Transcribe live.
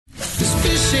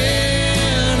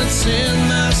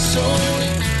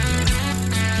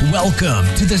Welcome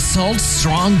to the Salt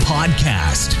Strong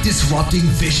Podcast, disrupting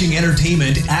fishing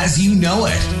entertainment as you know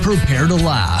it. Prepare to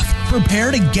laugh.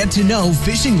 Prepare to get to know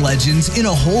fishing legends in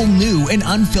a whole new and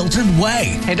unfiltered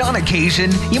way. And on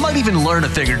occasion, you might even learn a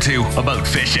thing or two about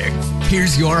fishing.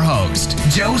 Here's your host,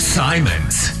 Joe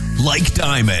Simons. Like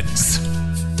diamonds.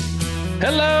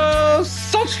 Hello,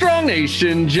 Salt Strong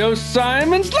Nation. Joe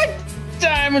Simons, like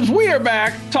diamonds. We are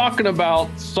back talking about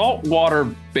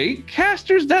saltwater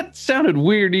baitcasters. That sounded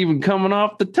weird even coming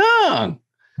off the tongue.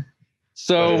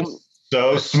 So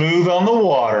smooth on the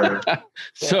water.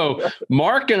 So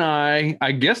Mark and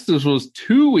I guess this was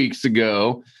 2 weeks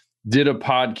ago, did a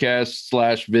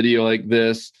podcast / video like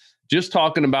this, just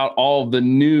talking about all the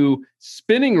new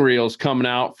spinning reels coming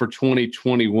out for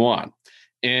 2021.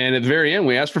 And at the very end,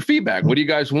 we asked for feedback. What do you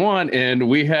guys want? And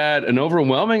we had an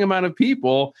overwhelming amount of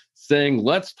people saying,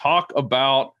 let's talk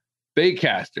about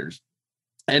baitcasters.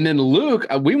 And then Luke,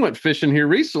 we went fishing here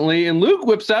recently, and Luke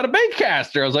whips out a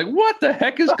baitcaster. I was like, what the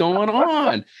heck is going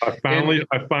on? I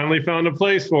finally found a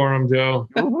place for him, Joe.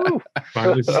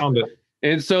 Finally found it.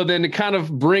 And so then to kind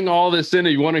of bring all this in,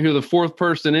 you want to hear the fourth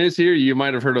person is here. You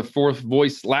might have heard a fourth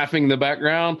voice laughing in the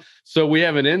background. So we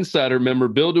have an insider member,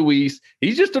 Bill DeWeese.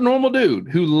 He's just a normal dude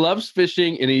who loves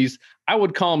fishing, and he's, I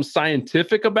would call him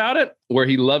scientific about it, where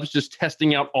he loves just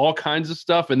testing out all kinds of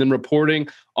stuff and then reporting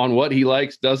on what he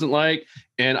likes, doesn't like.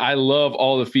 And I love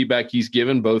all the feedback he's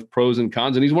given, both pros and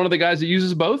cons. And he's one of the guys that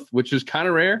uses both, which is kind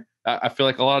of rare. I feel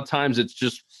like a lot of times it's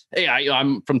just, hey,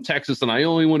 I'm from Texas and I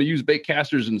only want to use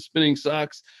baitcasters and spinning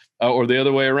sucks, or the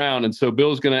other way around. And so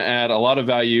Bill's going to add a lot of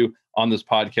value on this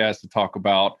podcast to talk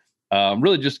about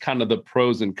really just kind of the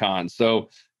pros and cons.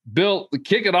 So Bill,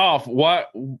 kick it off.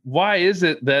 Why is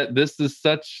it that this is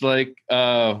such like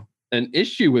an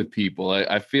issue with people?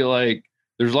 I feel like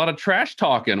there's a lot of trash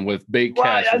talking with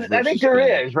baitcasters. Well, I think there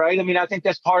is, right? I mean, I think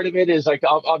that's part of it is like,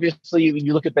 obviously when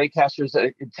you look at baitcasters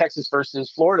in Texas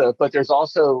versus Florida, but there's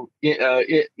also,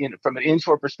 from an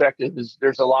inshore perspective,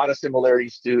 there's a lot of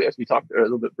similarities to, as we talked a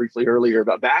little bit briefly earlier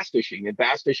about bass fishing and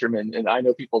bass fishermen. And I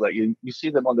know people that you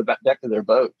see them on the deck of their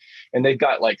boat and they've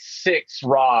got like 6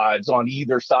 rods on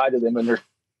either side of them and they're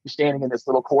standing in this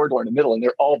little corridor in the middle and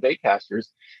they're all baitcasters.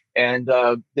 And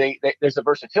there's a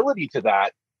versatility to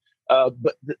that.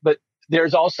 But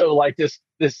there's also like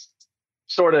this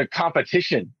sort of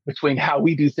competition between how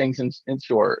we do things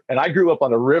inshore. And I grew up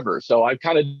on a river, so I've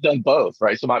kind of done both,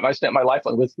 right? So I spent my life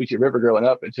on the Withlacoochee River growing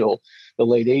up until the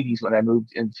late 80s when I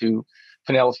moved into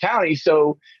Pinellas County.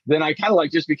 So then I kind of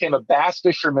like just became a bass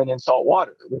fisherman in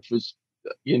saltwater, which was,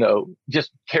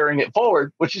 just carrying it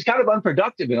forward, which is kind of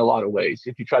unproductive in a lot of ways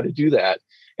if you try to do that.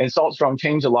 And Salt Strong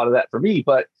changed a lot of that for me.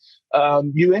 But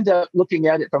you end up looking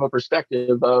at it from a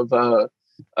perspective of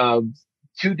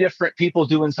 2 different people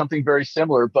doing something very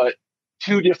similar, but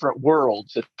 2 different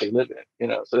worlds that they live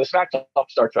in, So the smack top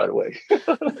starts right away.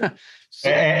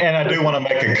 And I do want to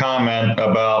make a comment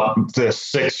about the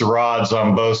 6 rods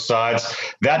on both sides.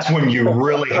 That's when you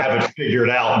really have it figured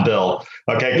out, Bill.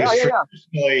 Okay, because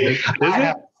traditionally I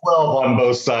have 12 on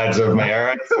both sides of me. All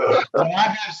right. So when I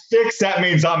have 6, that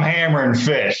means I'm hammering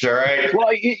fish. All right. Well,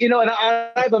 and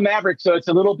I have a Maverick, so it's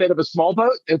a little bit of a small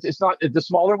boat. It's not the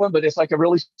smaller one, but it's like a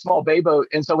really small bay boat.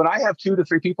 And so when I have 2 to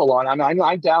 3 people on,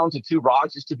 I'm down to 2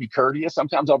 rods just to be courteous.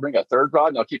 Sometimes I'll bring a 3rd rod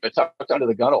and I'll keep it tucked under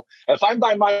the gunnel. If I'm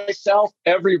by myself,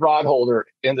 every rod holder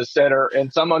in the center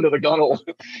and some under the gunnel.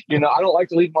 I don't like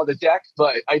to leave them on the deck,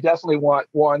 but I definitely want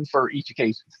one for each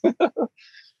occasion.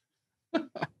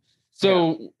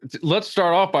 So let's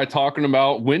start off by talking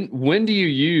about when do you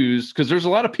use, because there's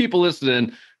a lot of people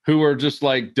listening who are just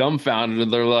like dumbfounded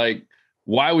and they're like,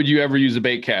 why would you ever use a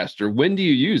baitcaster? When do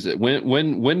you use it?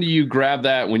 When do you grab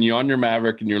that when you're on your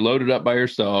Maverick and you're loaded up by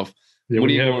yourself? When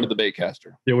do you go into the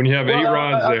baitcaster? Yeah, when you have 8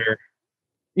 rods there.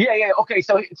 Yeah. Okay.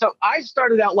 So I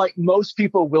started out like most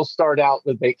people will start out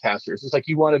with baitcasters. It's like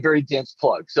you want a very dense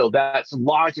plug. So that's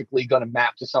logically going to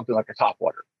map to something like a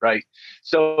topwater, right?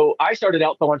 So I started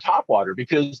out throwing topwater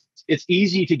because it's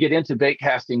easy to get into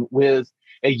baitcasting with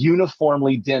a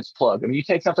uniformly dense plug. I mean, you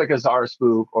take something like a Zara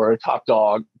Spook or a Top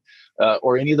Dog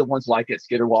or any of the ones like it,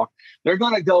 Skid or Walk, they're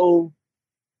going to go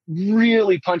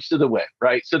really punch to the wind,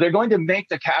 right? So they're going to make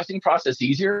the casting process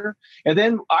easier. And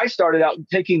then I started out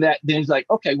taking that, then it's like,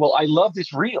 okay, well, I love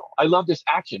this reel. I love this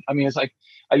action. I mean, it's like,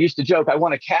 I used to joke, I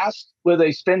want to cast with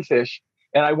a spin fish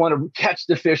and I want to catch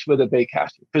the fish with a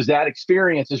baitcaster because that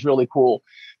experience is really cool.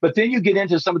 But then you get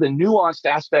into some of the nuanced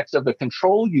aspects of the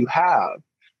control you have,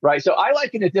 right? So I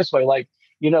liken it this way, like,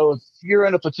 if you're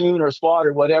in a platoon or a squad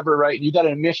or whatever, right? And you got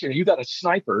a mission, you got a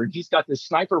sniper, and he's got this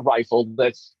sniper rifle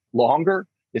that's longer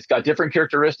It's got different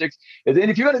characteristics. And then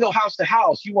if you're going to go house to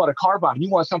house, you want a carbine. You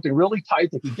want something really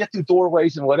tight that can get through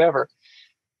doorways and whatever.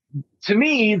 To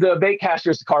me, the baitcaster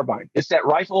is the carbine. It's that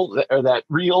rifle or that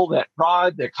reel, that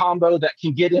rod, that combo that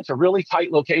can get into really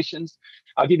tight locations.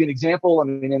 I'll give you an example. I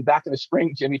mean, back in the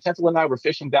spring, Jimmy Tentel and I were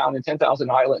fishing down in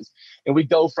 10,000 Islands, and we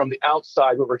go from the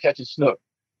outside where we're catching snook.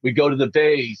 We go to the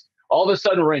bays. All of a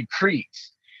sudden, we're in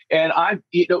creeks, and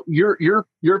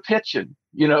you're pitching.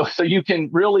 So you can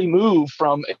really move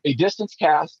from a distance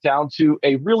cast down to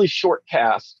a really short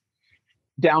cast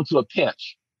down to a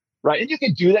pinch. Right. And you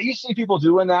can do that. You see people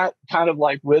doing that kind of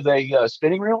like with a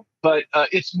spinning reel, but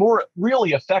it's more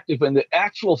really effective when the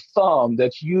actual thumb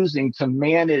that's using to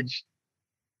manage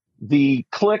the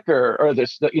clicker or the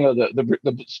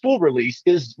spool release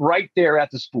is right there at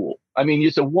the spool. I mean,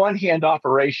 it's a one-hand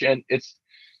operation. It's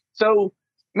so.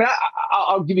 I mean,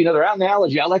 I'll give you another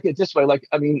analogy. I like it this way. Like,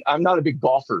 I mean, I'm not a big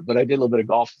golfer, but I did a little bit of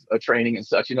golf training and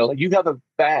such. Like you have a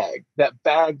bag. That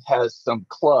bag has some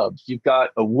clubs. You've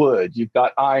got a wood. You've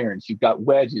got irons. You've got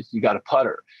wedges. You got a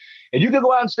putter, and you can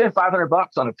go out and spend $500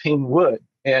 on a ping wood,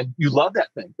 and you love that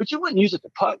thing, but you wouldn't use it to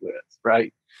putt with,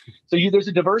 right? So there's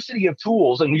a diversity of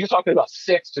tools, and you're talking about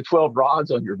 6 to 12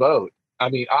 rods on your boat. I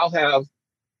mean, I'll have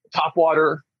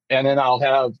topwater. And then I'll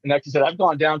have, and like I said, I've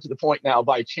gone down to the point now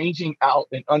by changing out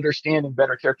and understanding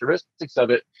better characteristics of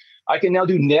it. I can now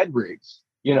do Ned rigs,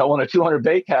 on a 200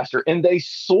 baitcaster, and they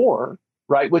soar,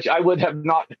 right? Which I would have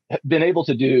not been able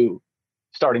to do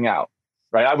starting out,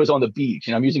 right? I was on the beach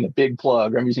and I'm using a big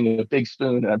plug, or I'm using a big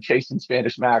spoon, and I'm chasing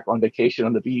Spanish mac on vacation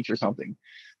on the beach or something.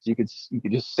 So you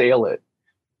could just sail it.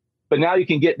 But now you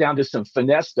can get down to some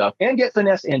finesse stuff and get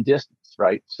finesse and distance,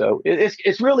 right? So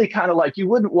it's really kind of like you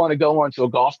wouldn't want to go onto a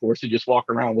golf course and just walk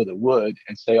around with a wood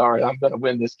and say, all right, I'm going to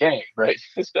win this game, right?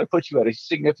 It's going to put you at a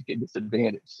significant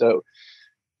disadvantage. So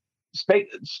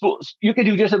you can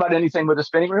do just about anything with a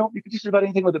spinning reel. You can do just about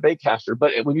anything with a baitcaster.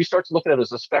 But when you start to look at it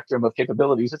as a spectrum of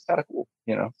capabilities, it's kind of cool,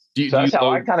 So that's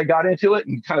how I kind of got into it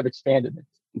and kind of expanded it.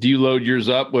 Do you load yours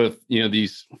up with,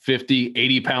 these 50,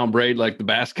 80-pound braid like the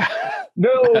bass guy? No.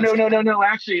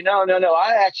 Actually, no.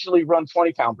 I actually run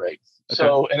 20-pound braids. Okay.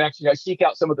 So, and actually I seek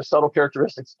out some of the subtle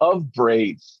characteristics of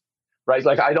braids, right?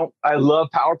 Like I love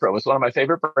Power Pro. It's one of my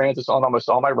favorite brands. It's on almost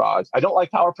all my rods. I don't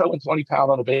like Power Pro and 20-pound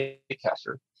on a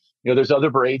baitcaster. There's other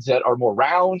braids that are more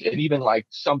round, and even like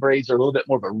some braids are a little bit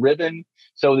more of a ribbon.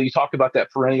 So you talk about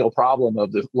that perennial problem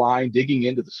of the line digging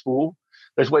into the spool.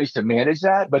 There's ways to manage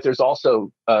that, but there's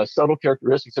also subtle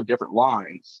characteristics of different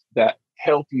lines that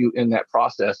help you in that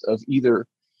process of either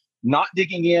not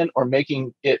digging in or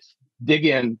making it dig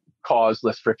in cause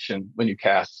less friction when you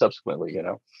cast subsequently,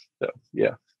 So,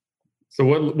 yeah. So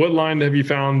what line have you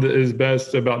found is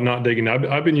best about not digging?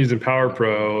 I've been using Power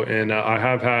Pro, and I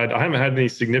haven't had any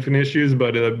significant issues,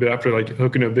 but after like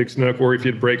hooking a big snook, or if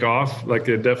you'd break off, like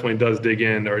it definitely does dig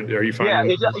in. Or are you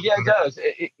finding? Yeah, it does.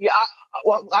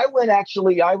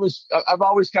 I've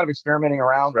always kind of experimenting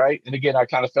around, right? And again, I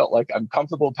kind of felt like I'm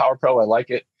comfortable with Power Pro. I like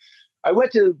it. I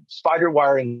went to spider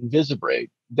wire and Visibraid.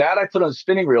 That I put on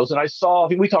spinning reels, and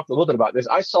we talked a little bit about this.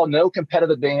 I saw no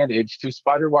competitive advantage to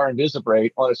spider wire and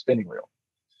Visibraid on a spinning reel.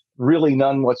 Really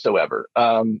none whatsoever.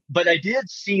 But I did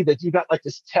see that you got like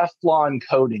this Teflon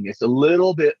coating. It's a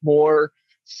little bit more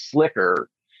slicker.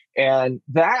 And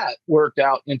that worked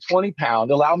out in 20-pound,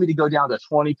 allowed me to go down to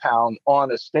 20-pound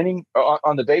on a spinning,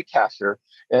 on the baitcaster.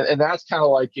 And that's kind of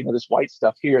like, this white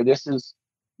stuff here. This is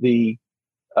the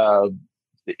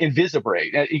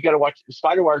Invisibraid. You got to watch.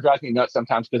 Spiderwire drives me nuts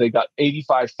sometimes because they got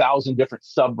 85,000 different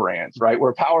sub brands, right?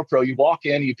 Where Power Pro, you walk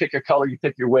in, you pick your color, you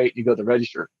pick your weight, you go to the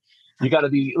register. You got to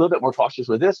be a little bit more cautious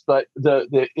with this, but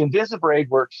the Invisibraid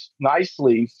works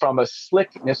nicely from a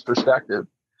slickness perspective.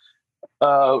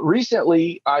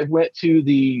 Recently, I went to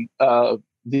the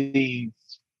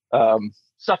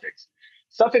Suffix.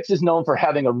 Suffix is known for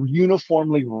having a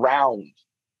uniformly round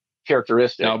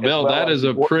characteristic. Now, Bill, that is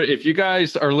if you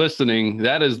guys are listening,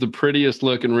 that is the prettiest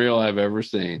looking reel I've ever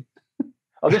seen.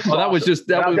 Oh, this is awesome. That was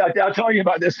just I'll tell you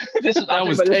about this. That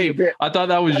was tape. I thought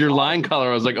that was your line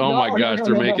color. I was like, oh my gosh,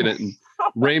 they're making it in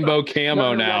rainbow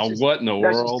camo now. What in the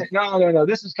world? No.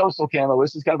 This is coastal camo.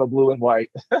 This is kind of a blue and white.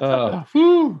 Whew.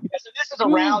 Yeah, so this is a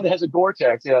round that has a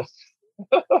Gore-Tex. Yeah.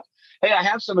 Hey, I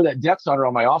have some of that Depth Hunter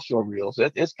on my offshore reels.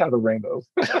 It's kind of a rainbow.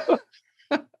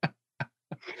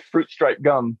 Fruit stripe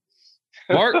gum.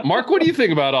 Mark, what do you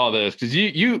think about all this? Because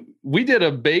we did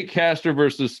a baitcaster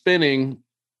versus spinning.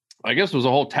 I guess it was a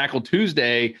whole Tackle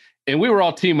Tuesday, and we were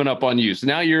all teaming up on you. So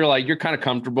now you're kind of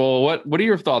comfortable. What are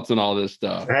your thoughts on all this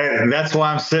stuff? Hey, and that's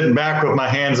why I'm sitting back with my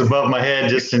hands above my head,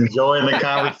 just enjoying the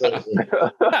conversation.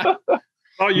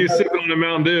 Oh, you sipping on a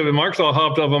Mountain Dew, and Mark's all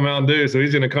hopped up on Mountain Dew, so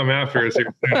he's going to come after us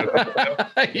here soon.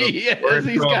 Yes,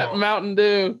 he's got Mountain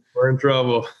Dew. We're in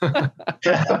trouble.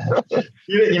 To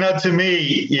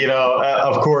me,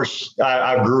 of course,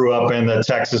 I grew up in the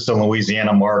Texas and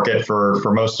Louisiana market for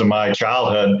most of my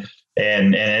childhood,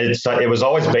 and it was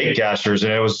always baitcasters,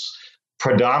 and it was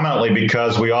predominantly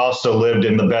because we also lived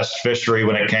in the best fishery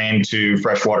when it came to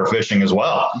freshwater fishing as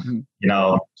well.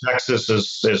 Mm-hmm. Texas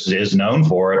is known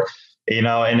for it.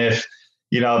 And if,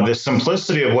 the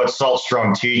simplicity of what Salt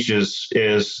Strong teaches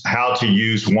is how to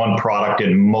use one product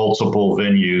in multiple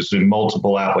venues, in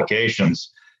multiple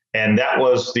applications. And that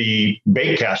was the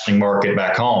bait casting market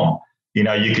back home. You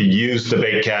could use the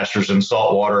bait casters in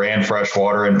saltwater and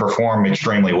freshwater and perform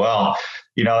extremely well.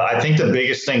 I think the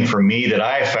biggest thing for me that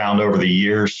I have found over the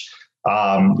years,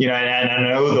 and I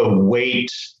know the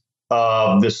weight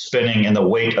of the spinning and the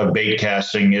weight of bait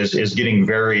casting is getting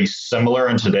very similar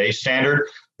in today's standard,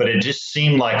 but it just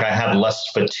seemed like I had less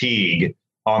fatigue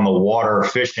on the water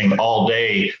fishing all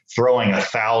day, throwing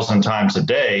 1,000 times a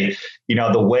day.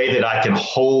 The way that I can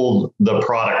hold the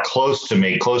product close to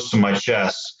me, close to my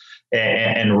chest,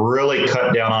 and really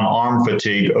cut down on arm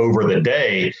fatigue over the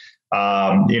day.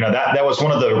 That was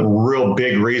one of the real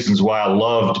big reasons why I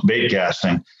loved bait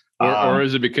casting. Or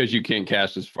is it because you can't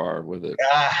cast as far with it?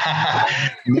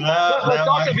 But it's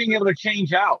also being able to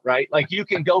change out, right? Like you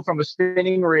can go from a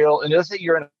spinning reel, and let's say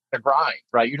you're in a grind,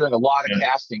 right? You're doing a lot of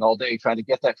casting all day trying to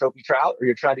get that trophy trout, or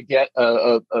you're trying to get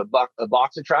a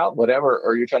box of trout, whatever,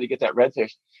 or you're trying to get that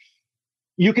redfish.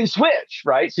 You can switch,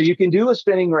 right? So you can do a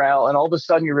spinning reel, and all of a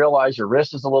sudden you realize your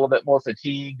wrist is a little bit more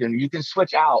fatigued, and you can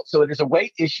switch out. So there's a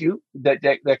weight issue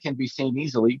that can be seen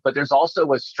easily, but there's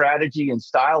also a strategy and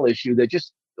style issue that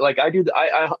just, like I do,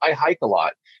 I hike a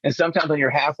lot. And sometimes when you're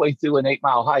halfway through an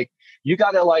 8-mile hike, you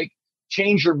got to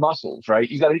change your muscles, right?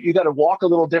 You got to walk a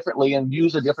little differently and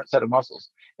use a different set of muscles.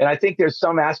 And I think there's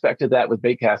some aspect of that with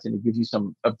bait casting that gives you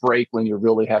a break when you're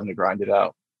really having to grind it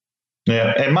out.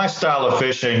 Yeah. And my style of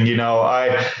fishing,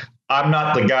 I'm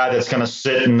not the guy that's going to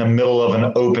sit in the middle of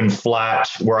an open flat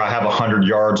where I have 100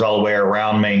 yards all the way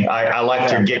around me. I like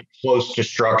to get close to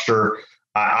structure.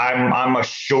 I'm a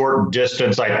short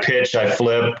distance. I pitch, I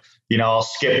flip, I'll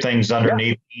skip things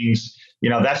underneath things.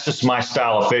 That's just my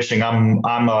style of fishing. I'm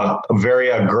a very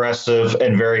aggressive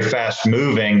and very fast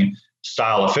moving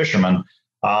style of fisherman.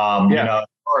 As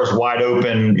far as wide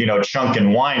open, chunk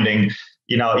and winding,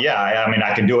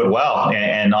 I can do it well.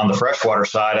 And on the freshwater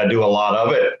side, I do a lot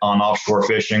of it on offshore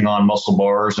fishing, on mussel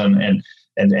bars and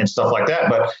stuff like that.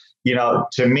 But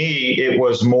to me, it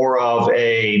was more of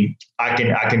I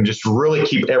can just really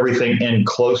keep everything in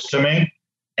close to me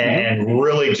and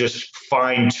really just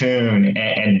fine tune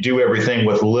and do everything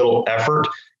with little effort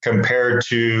compared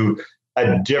to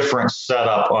a different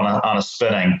setup on a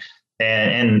spinning.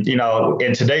 And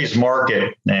in today's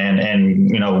market, and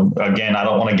again, I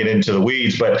don't want to get into the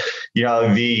weeds, but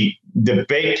the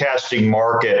bait casting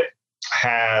market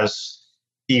has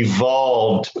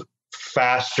evolved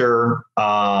faster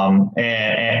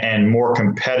and more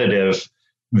competitive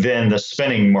than the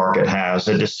spinning market has.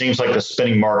 It just seems like the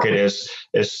spinning market is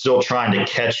still trying to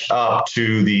catch up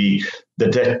to the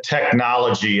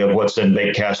technology of what's in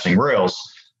bait casting reels.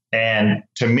 And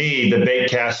to me, the bait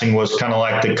casting was kind of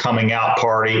like the coming out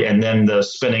party, and then the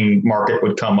spinning market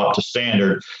would come up to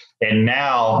standard. And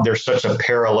now there's such a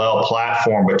parallel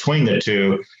platform between the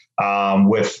two,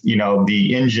 with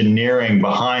the engineering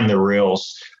behind the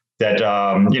reels, that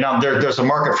there's a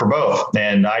market for both.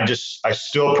 And I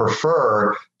still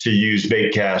prefer to use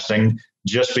bait casting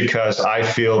just because I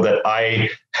feel that I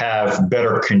have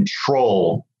better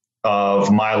control of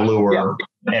my lure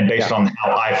and based on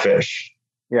how I fish.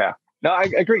 Yeah, no, I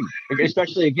agree.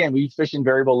 Especially, again, we fish in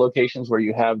variable locations where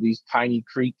you have these tiny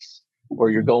creeks where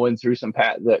you're going through some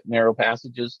narrow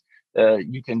passages.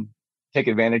 You can take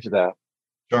advantage of that.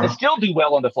 Sure. And still do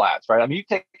well on the flats, right? I mean, you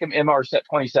take an MR set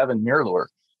 27 mirror lure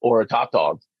or a top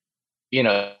dog,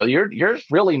 you're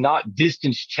really not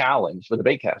distance challenged with a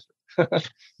bait caster.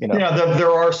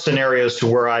 There are scenarios to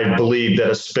where I believe that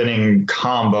a spinning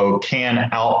combo can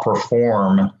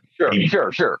outperform. Sure.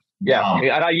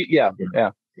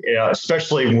 Yeah.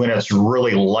 Especially when it's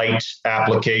really light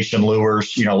application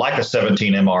lures, like a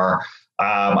 17 MR.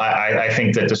 I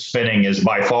think that the spinning is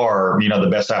by far, the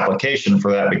best application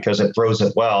for that because it throws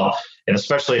it well. And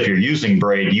especially if you're using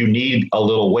braid, you need a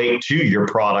little weight to your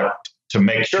product to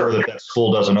make sure that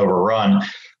spool doesn't overrun.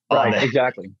 Right,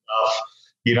 exactly.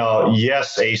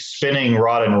 Yes, a spinning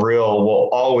rod and reel will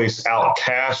always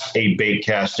outcast a bait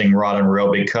casting rod and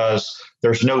reel because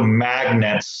there's no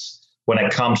magnets when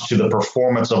it comes to the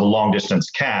performance of a long distance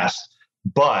cast.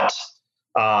 But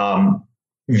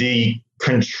the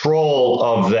control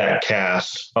of that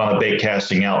cast on a bait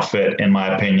casting outfit, in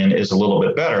my opinion, is a little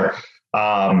bit better.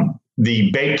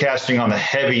 The bait casting on the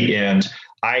heavy end,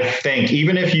 I think,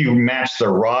 even if you match the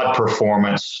rod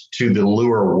performance to the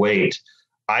lure weight,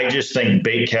 I just think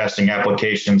bait casting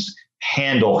applications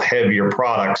handle heavier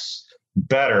products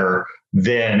better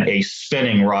than a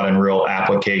spinning rod and reel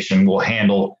application will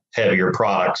handle heavier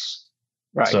products.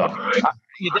 Right. So,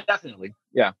 definitely.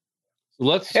 Yeah.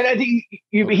 And I think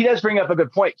he does bring up a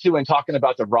good point too in talking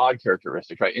about the rod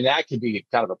characteristics, right? And that could be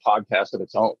kind of a podcast of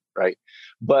its own, right?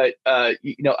 But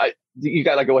you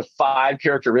got to go with 5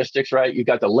 characteristics, right? You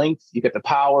got the length, you got the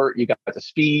power, you got the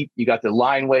speed, you got the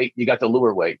line weight, you got the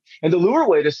lure weight. And the lure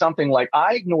weight is something like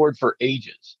I ignored for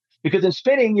ages because in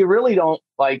spinning you really don't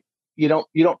you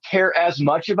don't care as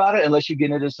much about it unless you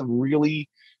get into some really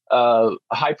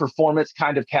high performance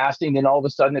kind of casting, then all of a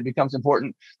sudden it becomes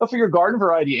important. But for your garden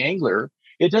variety angler,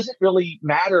 it doesn't really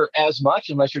matter as much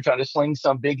unless you're trying to sling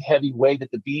some big heavy weight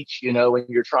at the beach, and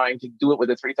you're trying to do it with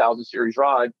a 3000 series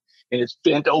rod and it's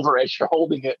bent over as you're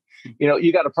holding it.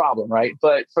 You got a problem, right?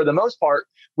 But for the most part,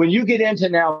 when you get into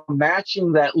now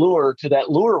matching that lure to that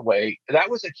lure weight, that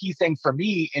was a key thing for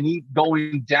me. And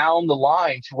going down the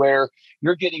line to where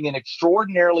you're getting an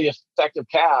extraordinarily effective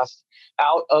cast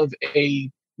out of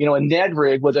a Ned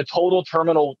rig with a total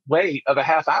terminal weight of a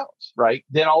half ounce, right?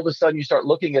 Then all of a sudden you start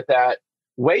looking at that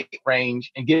weight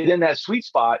range and get in that sweet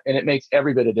spot, and it makes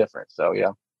every bit of difference. So,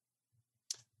 yeah.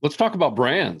 Let's talk about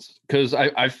brands, because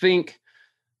I think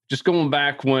just going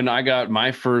back when I got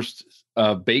my first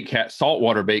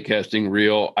saltwater bait casting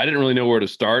reel, I didn't really know where to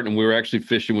start. And we were actually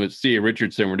fishing with C.A.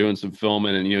 Richardson. We're doing some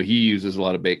filming, and, he uses a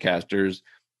lot of baitcasters.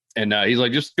 And he's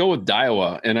like, just go with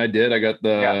Daiwa. And I did. I got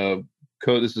the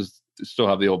code. This is still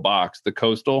have the old box, the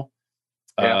Coastal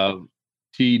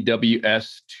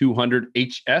TWS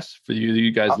 200HS for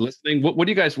you guys listening. What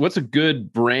do you guys, what's a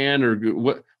good brand, or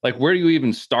what, where do you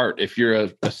even start if you're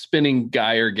a spinning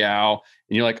guy or gal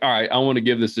and you're like, all right, I want to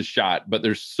give this a shot, but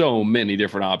there's so many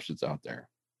different options out there?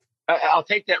 I'll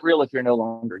take that reel if you're no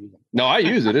longer using it. No, I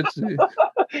use it. It's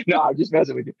no, I'm just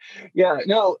messing with you. Yeah,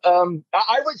 no,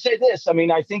 I would say this. I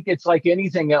mean, I think it's like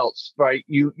anything else, right?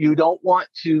 You don't want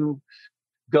to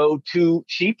go too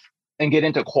cheap and get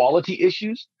into quality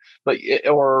issues, but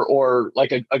or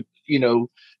like a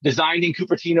designed in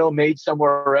Cupertino, made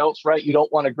somewhere else, right? You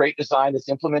don't want a great design that's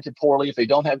implemented poorly. If they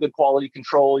don't have good quality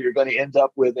control, you're going to end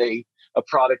up with a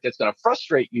product that's going to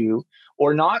frustrate you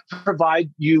or not provide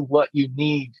you what you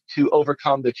need to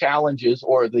overcome the challenges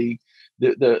or the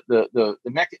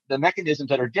mechanisms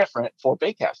that are different for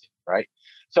bait casting, right?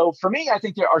 So for me, I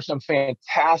think there are some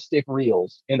fantastic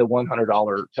reels in the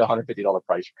 $100 to $150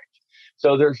 price range.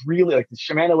 So there's really like the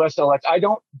Shimano SLX. I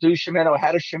don't do Shimano. I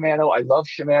had a Shimano. I love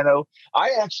Shimano.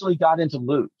 I actually got into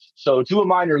lures. So 2 of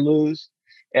mine are lures.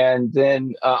 And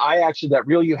then that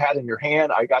reel you had in your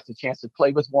hand, I got the chance to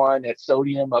play with one at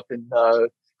Sodium up in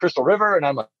Crystal River. And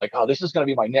I'm like, oh, this is going to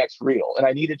be my next reel. And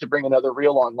I needed to bring another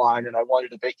reel online, and I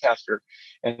wanted a baitcaster.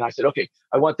 And I said, okay,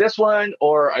 I want this one,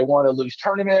 or I want a loose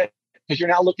tournament, because you're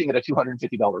now looking at a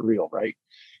 $250 reel, right?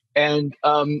 And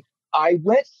I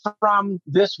went from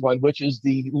this one, which is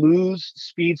the Lose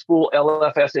Speed Spool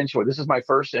LFS Inshore. This is my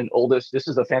first and oldest. This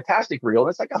is a fantastic reel.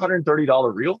 It's like a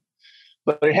 $130 reel,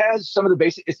 but it has some of the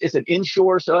basic. It's an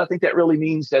inshore, so I think that really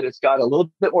means that it's got a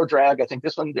little bit more drag. I think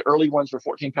this one, the early ones were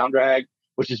 14-pound drag,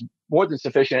 which is more than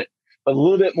sufficient, but a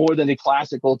little bit more than the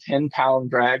classical 10-pound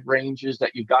drag ranges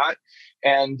that you got.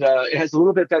 And it has a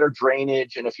little bit better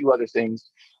drainage and a few other things.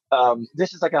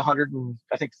 This is like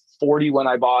 140 when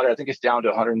I bought it. I think it's down to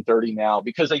 130 now,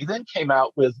 because they then came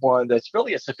out with one that's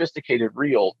really a sophisticated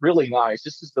reel, really nice.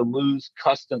 This is the Lose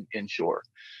Custom Inshore.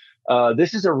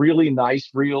 This is a really nice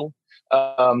reel,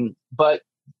 but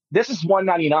this is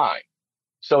 $199.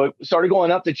 So it started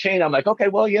going up the chain. I'm like, okay,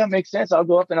 well, yeah, makes sense. I'll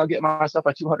go up and I'll get myself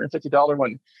a $250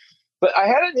 one. But I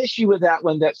had an issue with that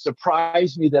one that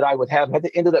surprised me that I would have. I had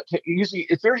to end up usually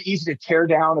it's very easy to tear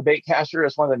down a bait caster.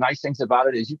 That's one of the nice things about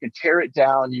it is you can tear it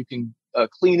down, you can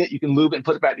clean it, you can lube it and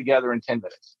put it back together in 10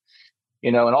 minutes.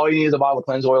 And all you need is a bottle of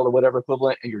cleanse oil or whatever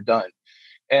equivalent, and you're done.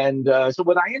 And so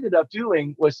what I ended up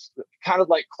doing was kind of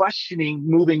like questioning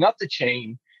moving up the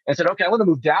chain, and said, okay, I want to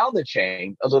move down the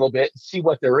chain a little bit and see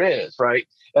what there is, right?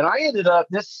 And I ended up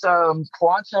this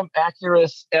Quantum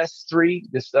Accurus S3.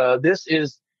 This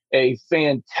is a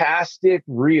fantastic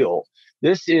reel.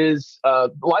 This is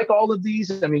like all of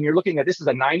these. I mean, you're looking at, this is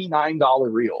a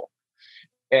 $99 reel,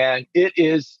 and it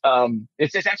is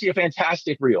it's actually a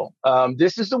fantastic reel.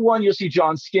 This is the one you'll see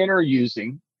John Skinner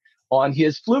using on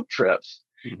his fluke trips.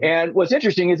 Mm-hmm. And what's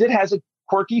interesting is it has a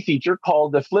quirky feature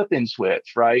called the flip-in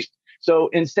switch, right? So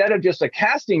instead of just a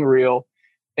casting reel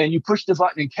and you push the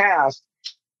button and cast,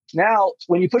 now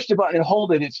when you push the button and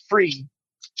hold it, it's free.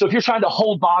 So if you're trying to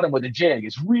hold bottom with a jig,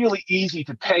 it's really easy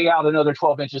to pay out another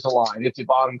 12 inches of line if the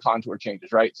bottom contour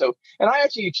changes, right? So, and I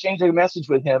actually exchanged a message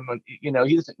with him. You know,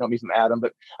 he doesn't know me from Adam,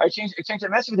 but I exchanged a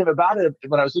message with him about it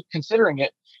when I was considering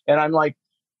it. And I'm like,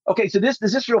 okay, so does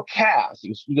this reel cast?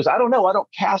 He goes, I don't know. I don't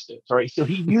cast it. All right. So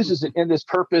he uses it in this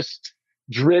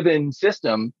purpose-driven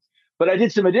system. But I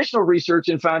did some additional research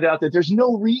and found out that there's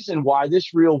no reason why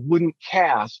this reel wouldn't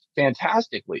cast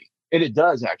fantastically. And it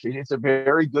does, actually. It's a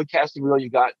very good casting reel. You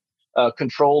got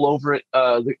control over it,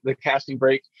 the casting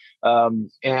brake,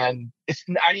 and it's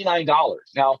 $99.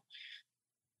 Now,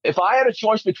 if I had a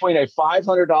choice between a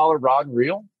 $500 rod and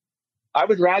reel, I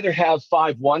would rather have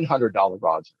five $100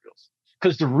 rods and reels,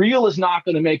 because the reel is not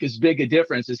going to make as big a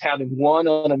difference as having one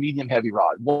on a medium heavy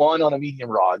rod, one on a medium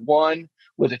rod, one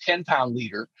with a 10-pound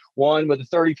leader, one with a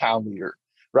 30-pound leader,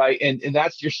 right? And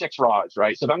that's your 6 rods,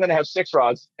 right? So if I'm going to have 6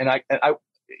 rods, and I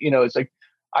you know, it's like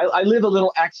I live a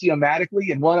little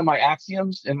axiomatically, and one of my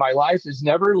axioms in my life is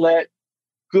never let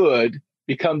good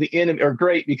become the enemy, or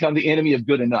great become the enemy of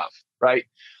good enough, right?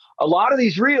 A lot of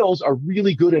these reels are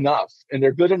really good enough, and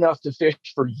they're good enough to fish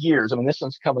for years. I mean, this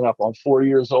one's coming up on 4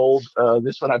 years old.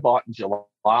 This one I bought in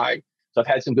July. So I've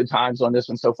had some good times on this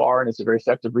one so far, and it's a very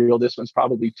effective reel. This one's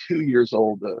probably 2 years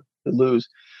old to lose.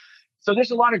 So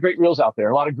there's a lot of great reels out there,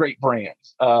 a lot of great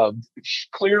brands.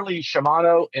 Clearly,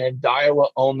 Shimano and Daiwa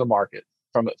own the market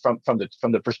from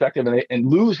the perspective, and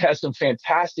Luz has some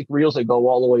fantastic reels that go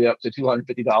all the way up to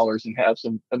 $250 and have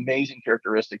some amazing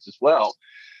characteristics as well.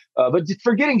 But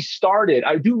for getting started,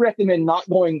 I do recommend not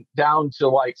going down to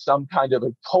like some kind of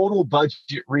a total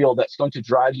budget reel that's going to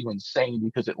drive you insane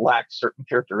because it lacks certain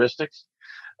characteristics.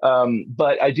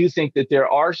 But I do think that there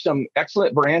are some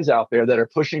excellent brands out there that are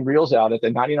pushing reels out at the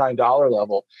 $99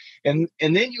 level. And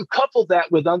then you couple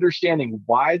that with understanding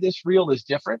why this reel is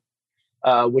different,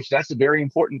 which that's a very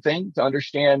important thing to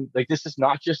understand. Like, this is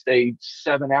not just a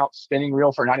 7-ounce spinning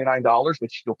reel for $99,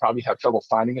 which you'll probably have trouble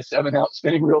finding a 7-ounce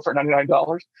spinning reel for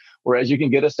 $99, whereas you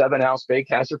can get a 7-ounce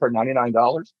baitcaster for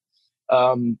 $99.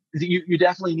 You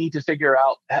definitely need to figure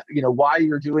out, you know, why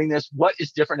you're doing this, what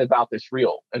is different about this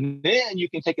reel, and then you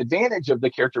can take advantage of the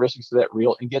characteristics of that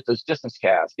reel and get those distance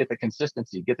casts, get the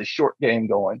consistency, get the short game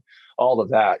going, all of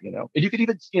that, you know. And you could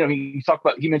even, you know,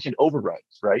 he mentioned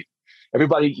overruns, right?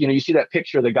 Everybody, you know, you see that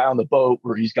picture of the guy on the boat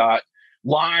where he's got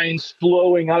lines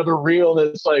flowing out of a reel, and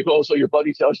it's like, oh, so your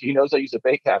buddy tells you he knows how to use a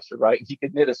baitcaster, right? And he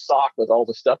could knit a sock with all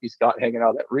the stuff he's got hanging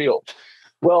out of that reel.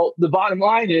 Well, the bottom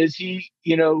line is you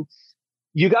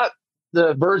got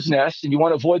the bird's nest, and you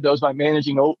want to avoid those by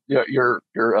managing your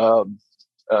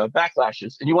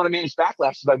backlashes, and you want to manage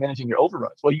backlashes by managing your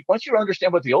overruns. Well, once you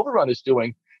understand what the overrun is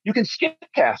doing, you can skip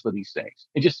cast with these things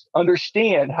and just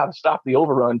understand how to stop the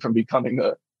overrun from becoming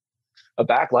a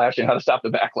backlash, and how to stop the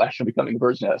backlash from becoming a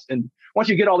bird's nest. And once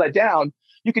you get all that down,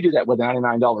 you can do that with a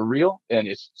 $99 reel, and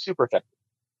it's super effective.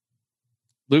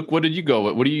 Luke, what did you go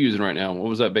with? What are you using right now? What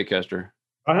was that baitcaster?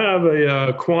 I have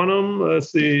a Quantum.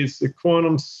 Let's see, it's the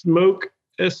Quantum Smoke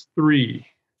S3,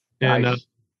 and Nice.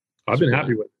 I've been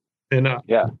happy with it. And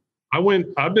Yeah.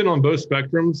 I've been on both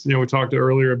spectrums. You know, we talked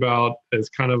earlier about it's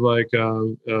kind of like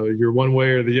you're one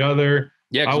way or the other.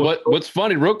 Yeah, because what's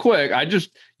funny, real quick,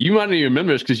 you might not even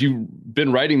remember this because you've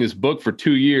been writing this book for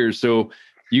 2 years. So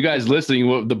you guys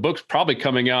listening, the book's probably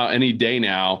coming out any day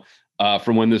now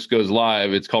from when this goes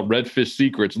live. It's called Redfish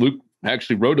Secrets. Luke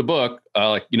actually wrote a book,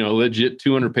 legit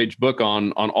 200-page book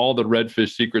on all the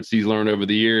redfish secrets he's learned over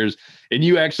the years. And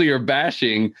you actually are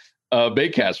bashing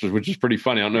baitcasters, which is pretty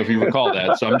funny. I don't know if you recall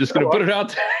that. So I'm just going to put it out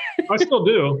there. I still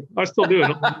do.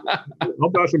 I'll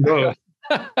bash them both.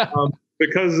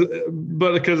 Because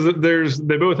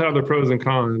they both have their pros and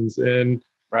cons. And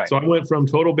Right. So I went from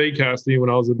total bait casting when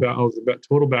I was about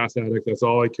total bass addict. That's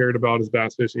all I cared about is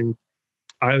bass fishing.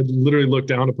 I literally looked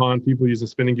down upon people using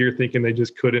spinning gear, thinking they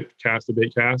just couldn't cast a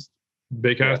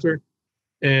baitcaster.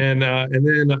 Yeah. And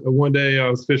then one day I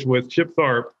was fishing with Chip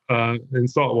Tharp in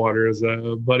Saltwater as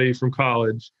a buddy from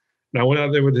college. And I went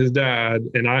out there with his dad,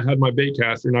 and I had my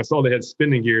baitcaster, and I saw they had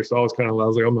spinning gear, so I was like, I'm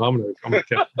gonna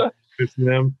catch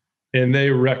them. And they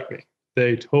wrecked me.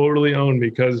 They totally owned me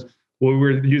because we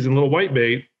were using little white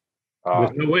bait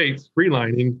with no weights, free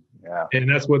lining. Yeah. And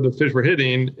that's what the fish were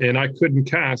hitting. And I couldn't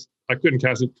cast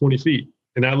it 20 feet.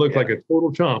 And I looked like a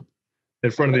total chump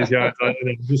in front of these guys. I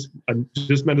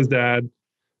just met his dad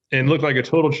and looked like a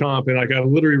total chump. And I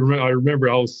remember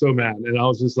I was so mad. And I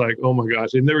was just like, oh my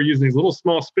gosh. And they were using these little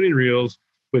small spinning reels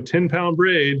with 10-pound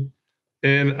braid.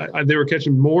 And they were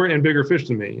catching more and bigger fish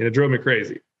than me. And it drove me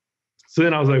crazy. So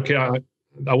then I was like, okay,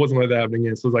 I wasn't letting that happen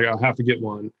again. So I was like, I have to get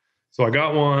one. So I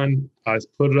got one. I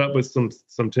put it up with some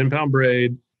 10-pound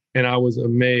braid, and I was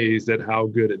amazed at how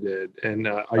good it did. And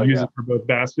I use it for both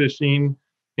bass fishing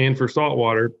and for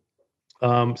saltwater.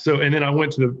 And then I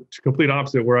went to the complete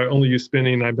opposite, where I only use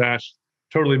spinning. I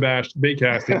totally bashed bait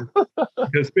casting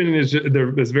because spinning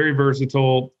is very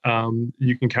versatile.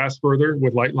 You can cast further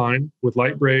with light line, with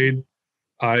light braid.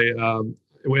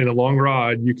 In a long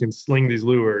rod, you can sling these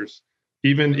lures,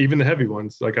 even the heavy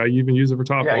ones. Like I even use it for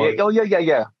top water.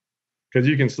 Yeah. Because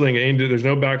you can sling it. There's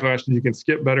no backlash. You can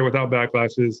skip better without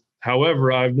backlashes.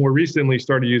 However, I've more recently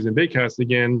started using bait cast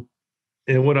again.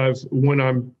 And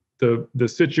the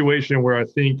situation where I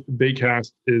think bait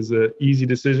cast is an easy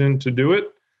decision to do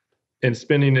it and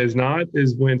spinning is not,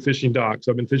 is when fishing docks.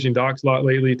 I've been fishing docks a lot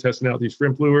lately, testing out these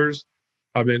shrimp lures.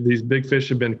 These big fish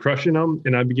have been crushing them,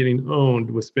 and I've been getting owned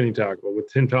with spinning tackle,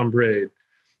 with 10-pound braid.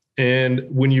 And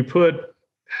when you put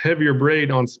heavier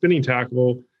braid on spinning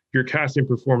tackle, your casting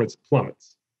performance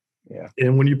plummets. Yeah.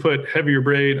 And when you put heavier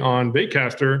braid on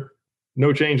baitcaster,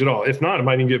 no change at all. If not, it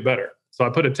might even get better. So I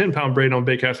put a 10-pound braid on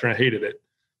baitcaster and I hated it.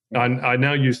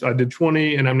 I did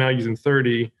 20 and I'm now using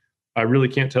 30. I really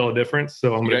can't tell a difference.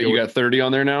 So you got 30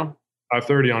 on there now? I have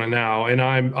 30 on it now, and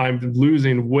I'm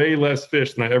losing way less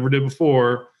fish than I ever did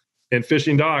before. In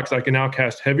fishing docks, I can now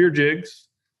cast heavier jigs,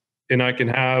 and I can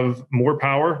have more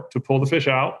power to pull the fish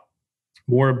out,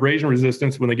 more abrasion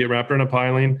resistance when they get wrapped around a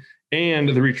piling, and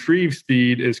the retrieve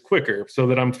speed is quicker, so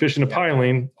that I'm fishing a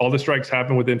piling. All the strikes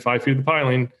happen within 5 feet of the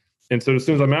piling, and so as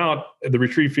soon as I'm out, the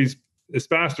retrieve speed is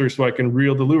faster, so I can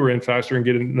reel the lure in faster and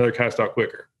get another cast out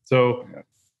quicker. So. Yeah.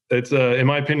 It's in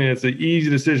my opinion, it's an easy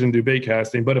decision to do bait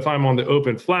casting. But if I'm on the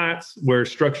open flats where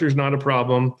structure is not a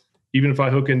problem, even if I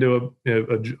hook into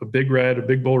a big red, a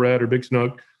big bull red, or big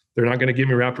snook, they're not going to get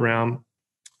me wrapped around.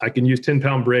 I can use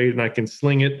 10-pound braid and I can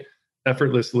sling it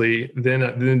effortlessly.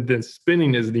 Then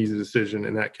spinning is an easy decision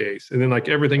in that case. And then like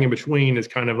everything in between is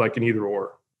kind of like an either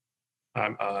or,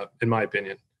 in my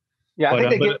opinion. Yeah, I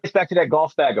think it gets back to that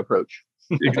golf bag approach.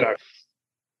 Exactly.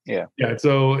 Yeah.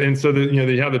 So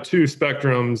they have the two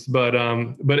spectrums, but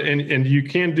you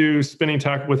can do spinning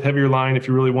tackle with heavier line if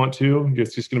you really want to.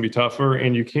 It's just going to be tougher,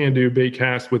 and you can do bait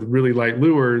cast with really light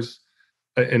lures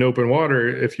in open water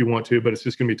if you want to, but it's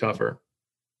just going to be tougher.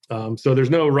 So there's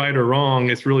no right or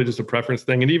wrong. It's really just a preference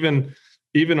thing. And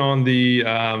even on the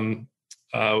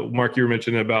Mark, you were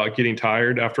mentioning about getting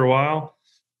tired after a while.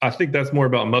 I think that's more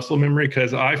about muscle memory,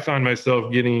 because I find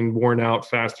myself getting worn out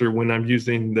faster when I'm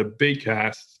using the bait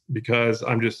cast, because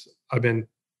I've been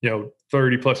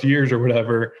 30 plus years or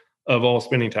whatever of all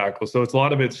spinning tackle. So it's a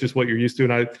lot of it's just what you're used to.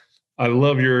 And I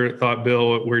love your thought,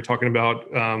 Bill, where you're talking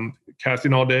about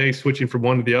casting all day, switching from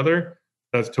one to the other.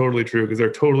 That's totally true, because they're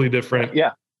totally different.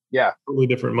 Yeah. Totally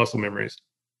different muscle memories.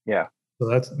 Yeah. So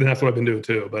that's what I've been doing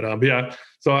too. But yeah,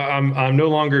 so I'm no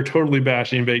longer totally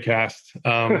bashing bait cast.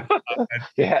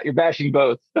 Yeah, you're bashing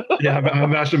both. Yeah,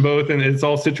 I'm bashing both, and it's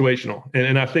all situational.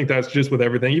 And I think that's just with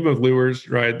everything, even with lures,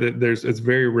 right? It's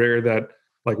very rare that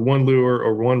like one lure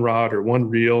or one rod or one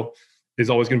reel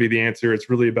is always going to be the answer. It's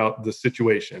really about the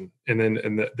situation, and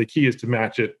the key is to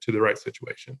match it to the right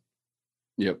situation.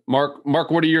 Yeah, Mark,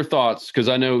 what are your thoughts? Because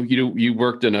I know you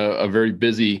worked in a very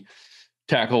busy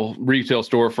tackle retail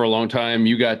store for a long time.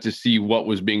 You got to see what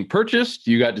was being purchased.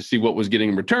 You got to see what was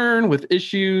getting returned with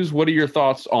issues. What are your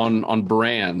thoughts on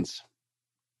brands?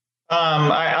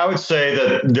 I would say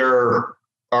that there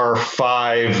are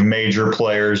 5 major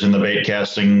players in the bait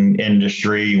casting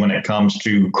industry when it comes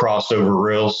to crossover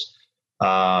reels.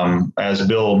 As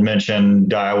Bill mentioned,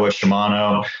 Daiwa,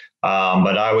 Shimano,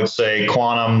 but I would say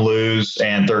Quantum, Lew's,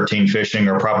 and 13 Fishing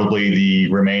are probably the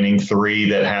remaining 3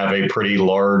 that have a pretty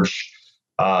large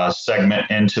segment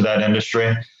into that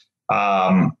industry.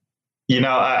 I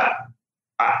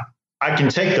can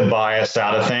take the bias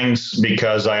out of things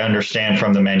because I understand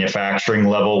from the manufacturing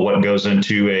level what goes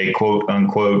into a quote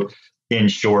unquote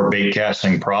inshore bait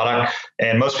casting product.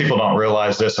 And most people don't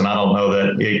realize this, and I don't know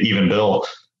that even Bill,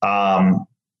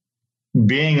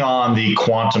 being on the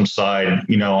quantum side,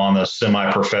 on the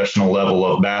semi-professional level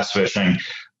of bass fishing,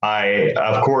 I,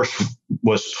 of course,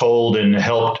 was told and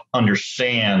helped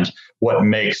understand what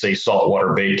makes a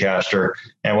saltwater baitcaster.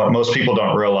 And what most people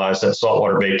don't realize, that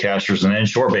saltwater baitcasters and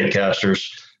inshore baitcasters,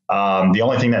 the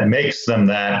only thing that makes them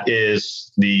that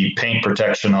is the paint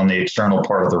protection on the external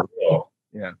part of the reel.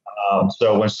 Yeah.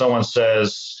 So when someone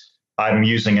says I'm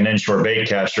using an inshore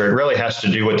baitcaster, it really has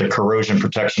to do with the corrosion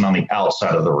protection on the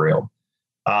outside of the reel.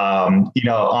 On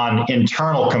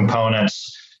internal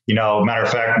components, matter of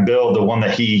fact, Bill, the one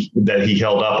that he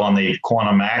held up on the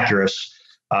Quantum Accurus,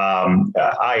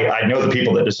 I know the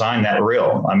people that designed that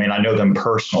reel. I mean, I know them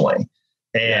personally.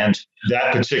 And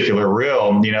that particular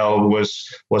reel,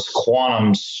 was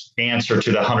Quantum's answer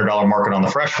to the $100 market on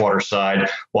the freshwater side.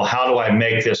 Well, how do I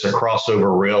make this a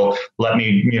crossover reel? Let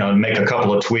me, make a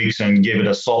couple of tweaks and give it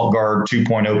a Salt Guard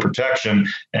 2.0 protection.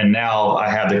 And now I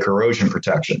have the corrosion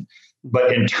protection.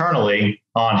 But internally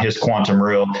on his Quantum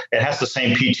reel, it has the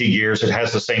same PT gears. It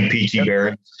has the same PT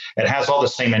bearings. It has all the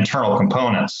same internal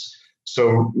components.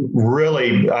 So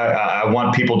really, I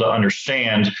want people to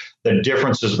understand the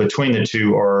differences between the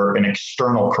two are an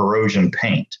external corrosion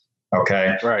paint,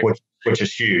 okay, right. which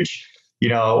is huge.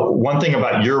 One thing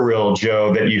about your reel,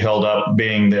 Joe, that you held up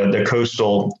being the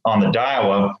coastal on the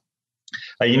Daiwa,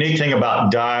 a unique thing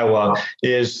about Daiwa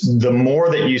is the more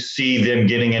that you see them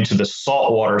getting into the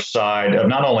saltwater side of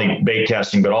not only bait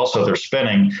casting, but also their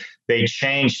spinning, they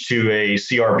changed to a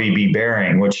CRBB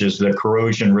bearing, which is the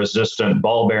corrosion resistant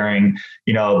ball bearing,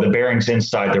 the bearings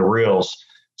inside the reels.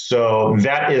 So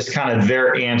that is kind of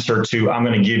their answer to, I'm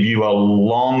going to give you a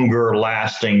longer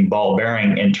lasting ball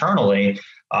bearing internally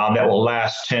that will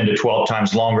last 10 to 12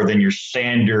 times longer than your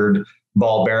standard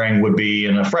ball bearing would be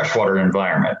in a freshwater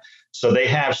environment. So they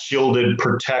have shielded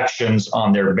protections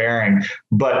on their bearing,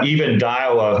 but even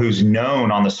Daiwa, who's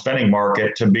known on the spinning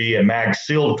market to be a mag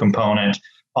sealed component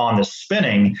on the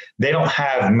spinning, they don't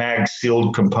have mag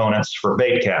sealed components for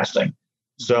bait casting.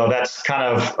 So that's kind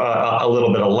of a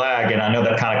little bit of lag. And I know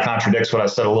that kind of contradicts what I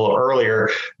said a little earlier,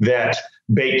 that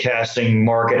bait casting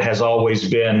market has always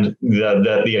been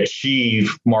the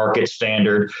achieve market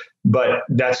standard, but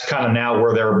that's kind of now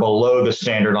where they're below the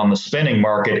standard on the spinning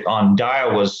market. On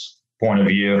Daiwa's point of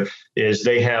view is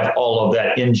they have all of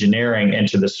that engineering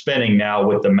into the spinning now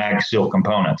with the mag seal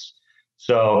components.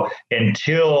 So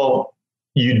until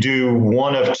you do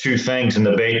one of two things in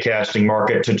the bait casting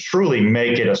market to truly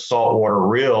make it a saltwater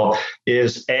reel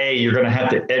is you're going to have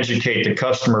to educate the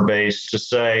customer base to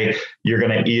say you're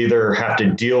going to either have to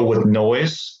deal with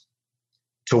noise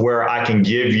to where I can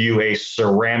give you a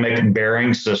ceramic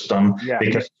bearing system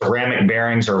because ceramic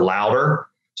bearings are louder.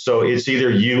 So it's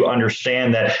either you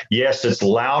understand that, yes, it's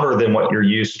louder than what you're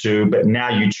used to, but now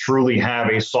you truly have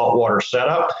a saltwater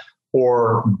setup,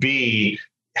 or B,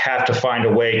 have to find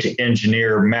a way to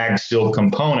engineer mag sealed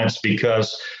components,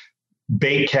 because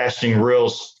bait casting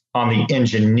reels on the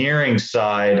engineering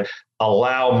side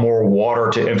allow more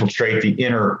water to infiltrate the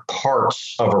inner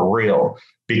parts of a reel,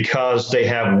 because they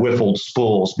have whiffled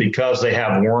spools, because they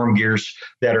have worm gears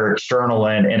that are external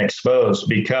and exposed,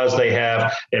 because they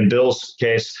have, in Bill's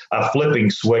case, a flipping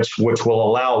switch, which will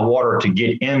allow water to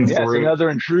get in through. That's another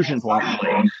intrusion point.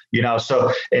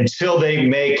 So until they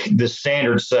make the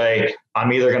standard say,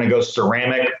 I'm either going to go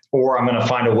ceramic or I'm going to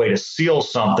find a way to seal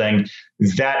something,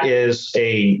 that is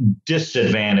a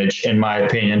disadvantage, in my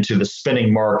opinion, to the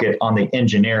spinning market on the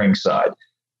engineering side.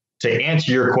 To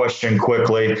answer your question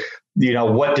quickly,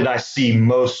 what did I see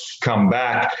most come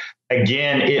back?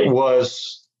 Again, it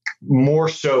was more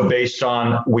so based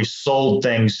on we sold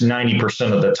things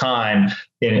 90% of the time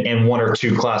in one or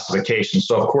two classifications.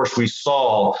 So, of course, we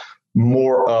saw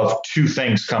more of two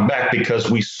things come back because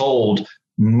we sold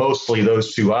mostly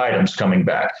those two items coming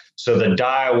back. So the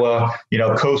Daiwa,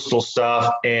 coastal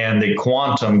stuff, and the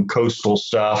Quantum coastal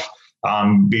stuff,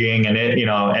 being an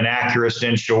Accurist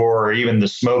inshore, or even the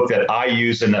smoke that I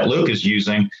use and that Luke is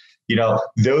using,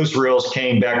 those reels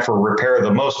came back for repair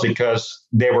the most because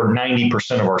they were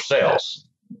 90% of our sales.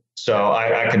 So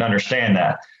I can understand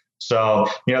that. So,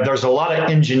 there's a lot of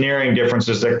engineering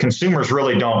differences that consumers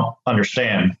really don't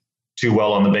understand too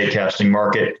well on the bait casting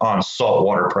market on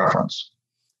saltwater preference.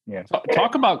 Yeah.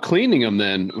 Talk about cleaning them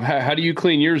then. How do you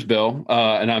clean yours, Bill?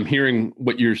 And I'm hearing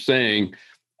what you're saying.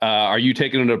 Are you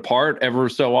taking it apart ever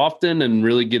so often and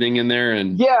really getting in there?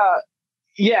 And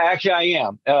Yeah, actually I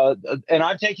am. And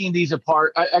I'm taking these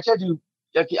apart. I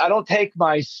don't take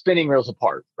my spinning reels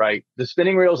apart, right? The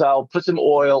spinning reels, I'll put some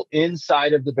oil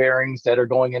inside of the bearings that are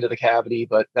going into the cavity,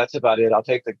 but that's about it. I'll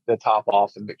take the top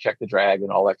off and check the drag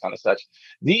and all that kind of stuff.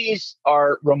 These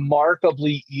are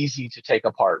remarkably easy to take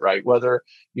apart, right? Whether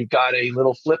you've got a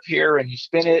little flip here and you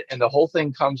spin it and the whole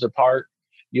thing comes apart,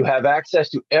 you have access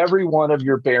to every one of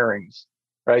your bearings,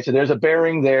 right? So there's a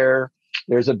bearing there.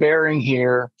 There's a bearing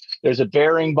here. There's a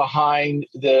bearing behind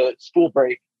the spool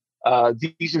brake.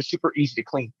 These are super easy to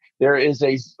clean. There is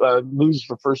a, I'll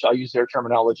use their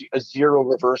terminology, a zero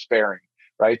reverse bearing,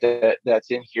 right?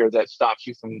 That's in here that stops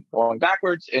you from going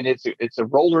backwards. And it's a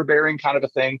roller bearing kind of a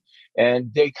thing.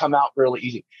 And they come out really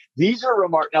easy. These are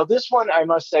Now, this one, I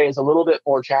must say, is a little bit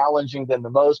more challenging than the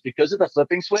most because of the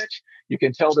flipping switch. You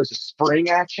can tell there's a spring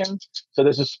action. So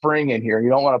there's a spring in here. You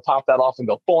don't want to pop that off and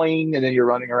go boing, and then you're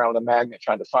running around with a magnet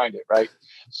trying to find it, right?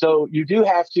 So you do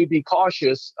have to be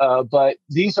cautious. But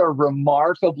these are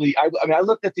remarkably, I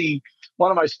looked at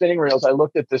one of my spinning reels, I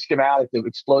looked at the schematic, the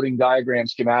exploding diagram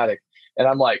schematic. And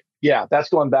I'm like, yeah, that's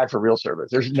going back for real service.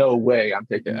 There's no way I'm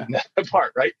taking that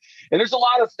apart, right? And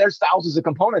there's thousands of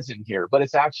components in here, but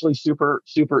it's actually super,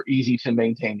 super easy to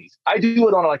maintain these. I do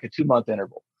it on like a 2-month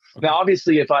interval. Okay. Now,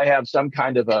 obviously, if I have some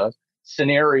kind of a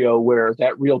scenario where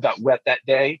that reel got wet that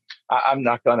day, I'm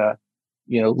not going to,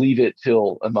 leave it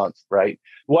till a month, right?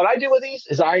 What I do with these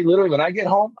is I literally, when I get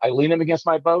home, I lean them against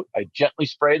my boat. I gently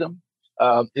spray them.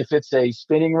 If it's a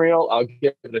spinning reel, I'll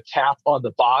give it a tap on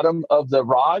the bottom of the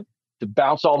rod to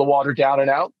bounce all the water down and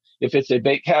out. If it's a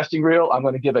bait casting reel, I'm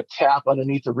going to give a tap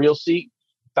underneath the reel seat,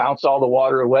 bounce all the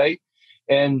water away.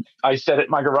 And I set it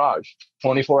in my garage.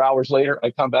 24 hours later,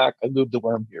 I come back, I lube the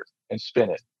worm gear and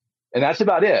spin it. And that's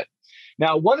about it.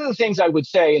 Now, one of the things I would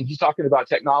say, and he's talking about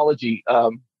technology,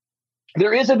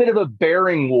 there is a bit of a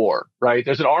bearing war, right?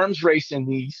 There's an arms race in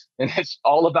these, and it's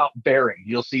all about bearing.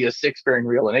 You'll see a 6 bearing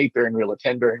reel, an 8 bearing reel, a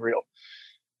 10 bearing reel.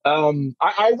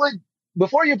 I would,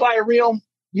 before you buy a reel,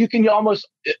 you can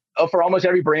for almost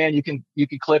every brand, you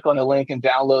can click on a link and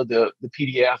download the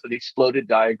PDF of the exploded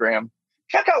diagram.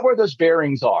 Check out where those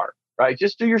bearings are, right?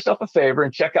 Just do yourself a favor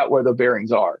and check out where the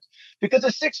bearings are. Because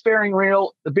a 6 bearing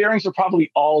reel, the bearings are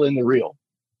probably all in the reel.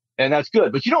 And that's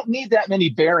good. But you don't need that many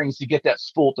bearings to get that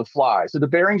spool to fly. So the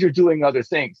bearings are doing other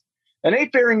things. An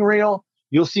 8 bearing reel,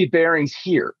 you'll see bearings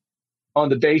here on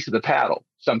the base of the paddle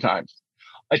sometimes.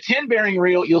 A 10 bearing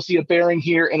reel, you'll see a bearing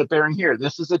here and a bearing here.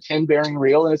 This is a 10 bearing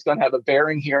reel, and it's going to have a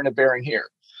bearing here and a bearing here.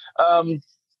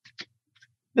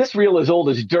 This reel is old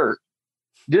as dirt.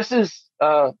 This is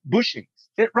bushings.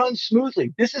 It runs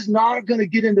smoothly. This is not going to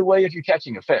get in the way if you're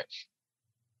catching a fish,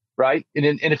 right? And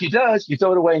if it does, you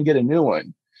throw it away and get a new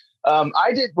one.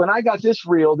 When I got this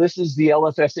reel, this is the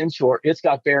LFS inshore. It's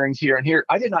got bearings here and here.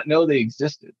 I did not know they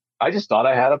existed. I just thought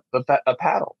I had a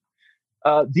paddle.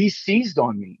 These seized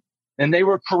on me. And they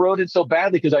were corroded so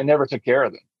badly because I never took care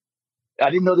of them. I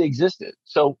didn't know they existed.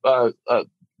 So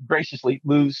graciously,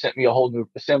 Lou sent me a whole new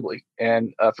assembly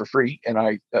and for free, and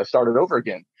I started over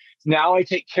again. Now I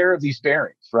take care of these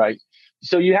bearings, right?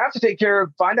 So you have to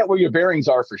find out where your bearings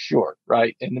are for sure,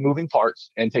 right? And the moving parts,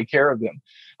 and take care of them.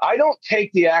 I don't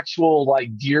take the actual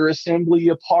gear assembly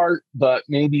apart, but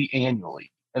maybe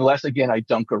annually, unless again I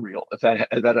dunk a reel, if that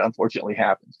unfortunately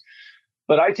happens.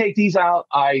 But I take these out.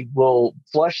 I will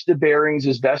flush the bearings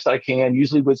as best I can,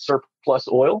 usually with surplus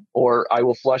oil, or I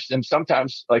will flush them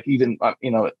sometimes, even,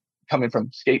 coming from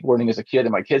skateboarding as a kid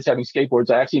and my kids having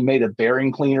skateboards, I actually made a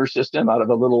bearing cleaner system out of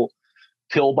a little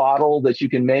pill bottle that you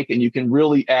can make, and you can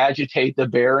really agitate the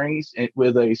bearings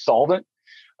with a solvent.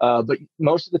 But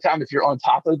most of the time, if you're on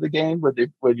top of the game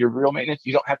with your reel maintenance,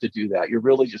 you don't have to do that. You're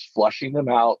really just flushing them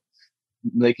out,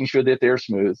 making sure that they're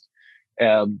smooth.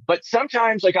 But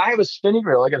sometimes, I have a spinning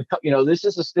reel. This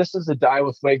is a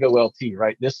Daiwa Fuego LT,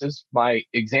 right? This is my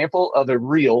example of a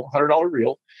reel, $100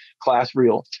 reel, class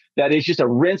reel, that is just a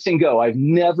rinse and go. I've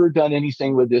never done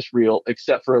anything with this reel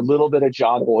except for a little bit of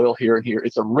jod oil here and here.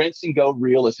 It's a rinse and go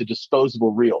reel. It's a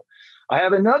disposable reel. I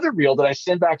have another reel that I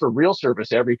send back for reel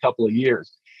service every couple of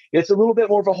years. It's a little bit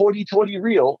more of a hoity-toity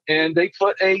reel, and they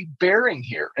put a bearing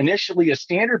here. Initially a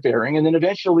standard bearing, and then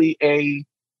eventually a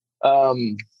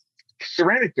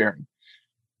ceramic bearing.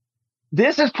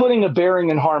 This is putting a bearing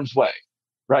in harm's way,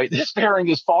 right? This bearing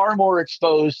is far more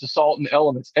exposed to salt and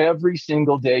elements every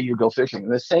single day you go fishing.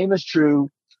 And the same is true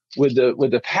with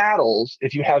the paddles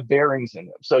if you have bearings in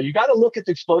them. So you got to look at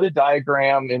the exploded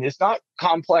diagram, and it's not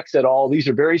complex at all. These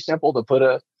are very simple to put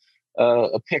a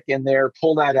pick in there,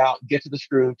 pull that out, get to the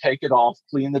screw, take it off,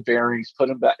 clean the bearings, put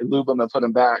them back, lube them, and put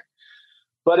them back.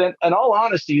 But in all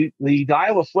honesty, the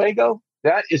Daiwa Fuego,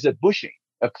 that is a bushing.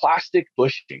 A plastic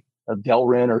bushing, a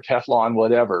Delrin or Teflon,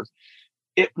 whatever.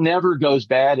 It never goes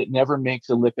bad. It never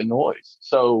makes a lick of noise.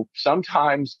 So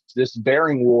sometimes this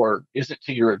bearing war isn't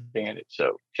to your advantage.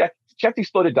 So check the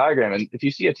exploded diagram. And if you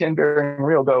see a 10 bearing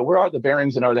reel, go, where are the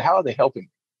bearings and how are they helping?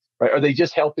 Right? Are they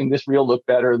just helping this reel look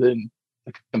better than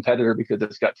the competitor because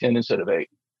it's got 10 instead of 8?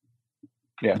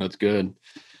 Yeah. That's good.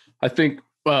 I think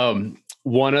one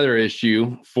other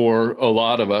issue for a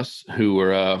lot of us who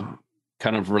are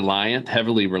kind of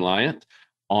heavily reliant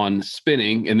on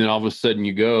spinning, and then all of a sudden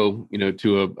you go,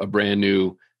 to a brand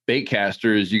new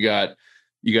baitcaster, is you got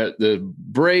the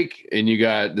brake and you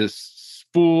got this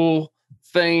spool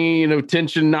thing,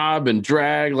 tension knob and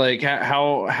drag? Like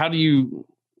how do you,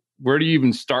 where do you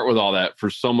even start with all that for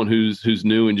someone who's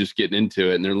new and just getting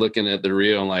into it and they're looking at the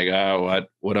reel and like, oh,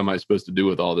 what am I supposed to do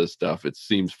with all this stuff? It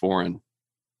seems foreign.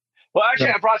 Well, actually,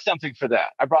 I brought something for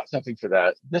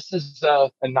that. This is a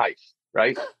knife,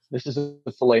 right? This is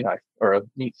a fillet knife or a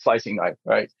meat slicing knife,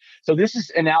 right? So this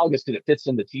is analogous because it fits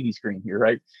in the TV screen here,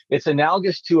 right? It's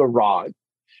analogous to a rod.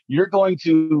 You're going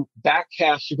to back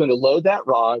cast, you're going to load that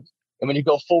rod. And when you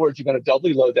go forward, you're going to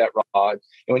doubly load that rod.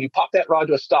 And when you pop that rod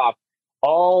to a stop,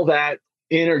 all that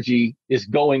energy is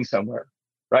going somewhere,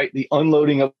 right? The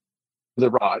unloading of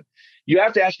the rod. You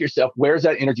have to ask yourself, where's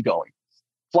that energy going?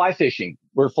 Fly fishing,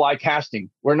 we're fly casting.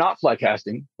 We're not fly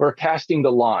casting. We're casting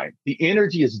the line. The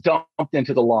energy is dumped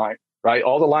into the line, right?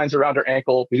 All the lines around our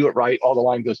ankle. We do it right. All the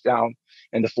line goes down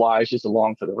and the fly is just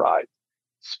along for the ride.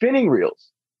 Spinning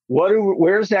reels.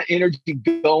 Where's that energy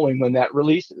going when that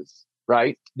releases,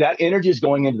 right? That energy is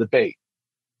going into the bait.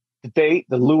 The bait,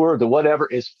 the lure, the whatever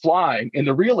is flying, and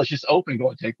the reel is just open,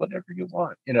 going, take whatever you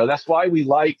want. That's why we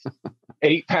like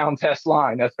 8-pound test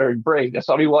line. That's very braid. That's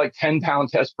why we like 10-pound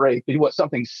test braid. We want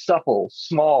something supple,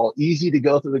 small, easy to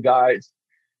go through the guides,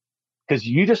 because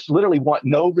you just literally want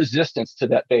no resistance to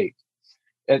that bait.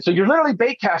 And so you're literally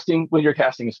bait casting when you're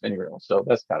casting a spinning reel. So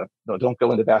that's kind of, don't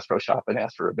go into Bass Pro Shop and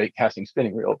ask for a bait casting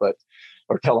spinning reel,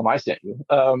 or tell them I sent you.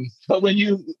 But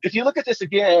if you look at this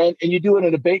again and you do it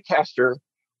in a bait caster,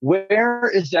 where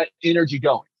is that energy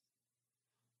going?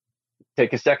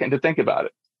 Take a second to think about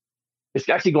it. It's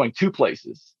actually going two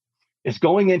places. It's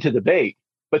going into the bait,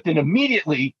 but then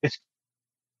immediately it's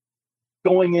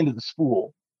going into the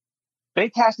spool.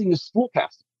 Bait casting is spool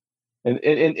casting.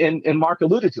 And Mark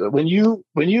alluded to it. When you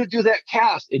do that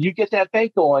cast and you get that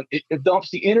bait going, it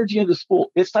dumps the energy into the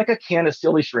spool. It's like a can of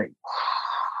silly string.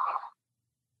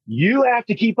 You have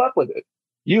to keep up with it.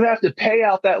 You have to pay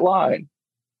out that line,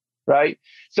 right?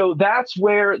 So that's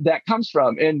where that comes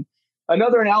from. And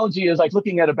another analogy is like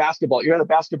looking at a basketball. You're at a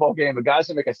basketball game. A guy's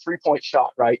going to make a 3-point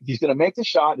shot, right? He's going to make the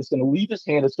shot. It's going to leave his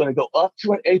hand. It's going to go up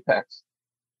to an apex,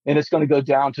 and it's going to go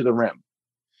down to the rim.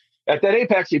 At that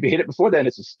apex, if you hit it before then,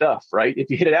 it's a stuff, right? If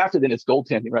you hit it after, then it's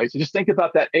goaltending, right? So just think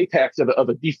about that apex of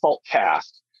a default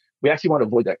cast. We actually want to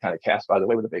avoid that kind of cast, by the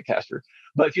way, with a bait caster.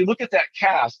 But if you look at that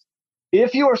cast,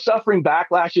 if you are suffering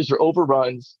backlashes or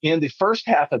overruns in the first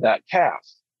half of that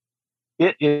cast,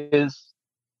 it is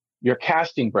your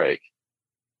casting break,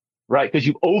 right? Because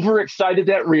you've overexcited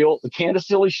that reel. The can of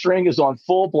silly string is on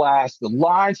full blast. The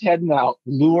line's heading out.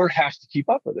 The lure has to keep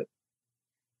up with it.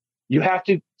 You have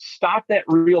to stop that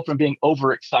reel from being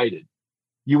overexcited.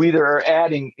 You either are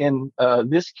adding, in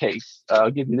this case,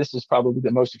 I'll give you, this is probably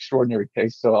the most extraordinary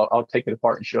case, so I'll take it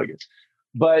apart and show you.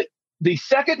 But the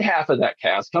second half of that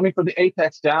cast, coming from the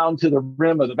apex down to the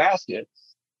rim of the basket,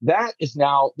 that is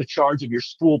now the charge of your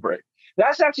spool break.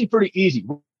 That's actually pretty easy.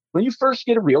 When you first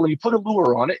get a reel and you put a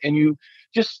lure on it and you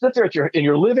just sit there in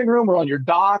your living room or on your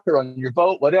dock or on your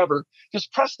boat, whatever,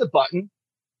 just press the button,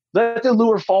 let the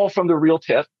lure fall from the reel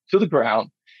tip to the ground.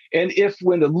 And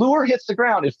when the lure hits the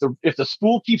ground, if the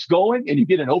spool keeps going and you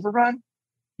get an overrun,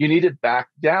 you need to back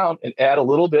down and add a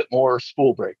little bit more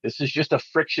spool break. This is just a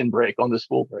friction break on the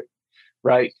spool break,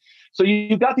 right? So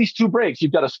you've got these two breaks.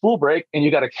 You've got a spool break and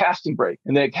you've got a casting break.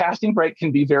 And the casting break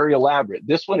can be very elaborate.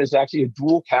 This one is actually a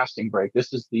dual casting break.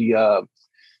 This is the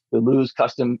Lew's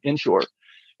Custom Inshore.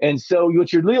 And so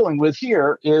what you're dealing with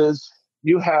here is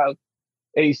you have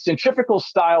a centrifugal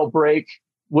style break,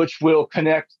 which will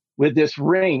connect with this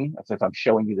ring. That's if I'm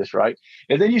showing you this right.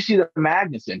 And then you see the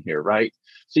magnets in here, right?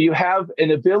 So you have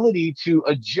an ability to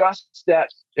adjust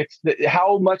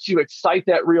how much you excite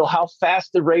that reel, how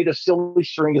fast the rate of silly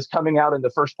string is coming out in the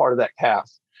first part of that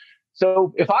cast.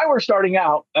 So if I were starting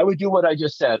out, I would do what I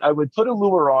just said. I would put a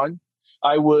lure on.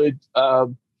 I would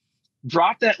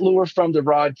drop that lure from the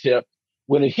rod tip.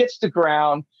 When it hits the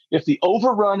ground, if the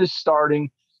overrun is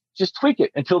starting, just tweak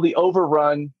it until the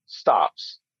overrun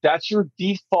stops. That's your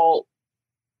default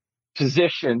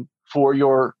position for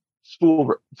your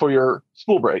spool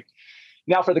break.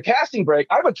 Now, for the casting break,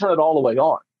 I would turn it all the way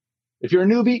on. If you're a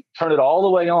newbie, turn it all the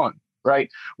way on, right?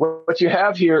 What you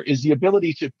have here is the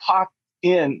ability to pop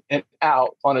in and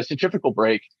out on a centrifugal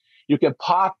break. You can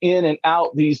pop in and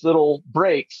out these little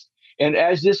breaks. And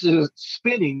as this is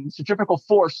spinning, centrifugal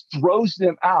force throws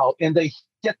them out and they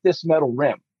hit this metal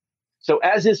rim. So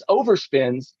as this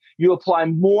overspins, you apply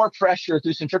more pressure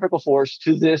through centrifugal force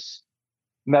to this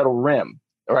metal rim.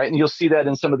 All right. And you'll see that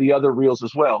in some of the other reels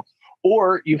as well.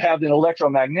 Or you have an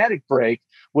electromagnetic break,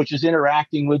 which is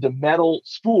interacting with the metal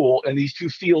spool, and these two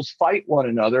fields fight one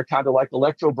another, kind of like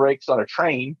electro brakes on a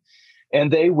train,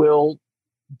 and they will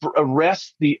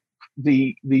arrest the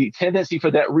the tendency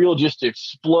for that reel just to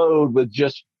explode with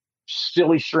just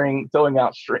silly string, throwing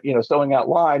out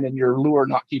line, and your lure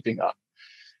not keeping up.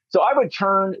 So I would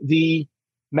turn the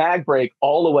mag brake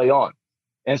all the way on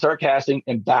and start casting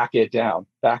and back it down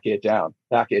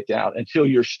until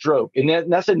your stroke.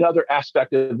 And that's another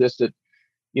aspect of this, that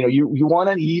you want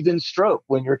an even stroke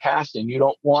when you're casting. You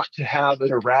don't want to have an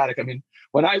erratic. I mean,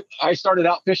 when I started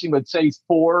out fishing with, say,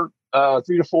 3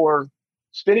 to 4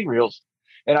 spinning reels,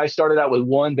 and I started out with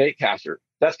one bait caster.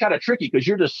 That's kind of tricky because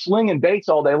you're just slinging baits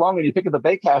all day long and you pick up the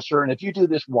bait caster. And if you do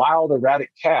this wild, erratic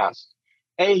cast,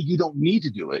 A, you don't need to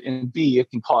do it. And B,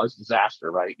 it can cause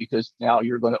disaster, right? Because now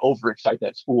you're going to overexcite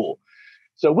that spool.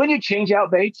 So when you change out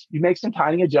baits, you make some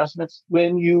tiny adjustments.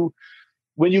 When you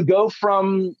go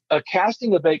from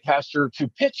casting a bait caster to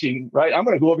pitching, right? I'm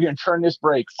going to go over here and turn this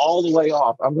brake all the way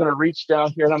off. I'm going to reach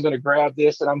down here and I'm going to grab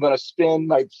this and I'm going to spin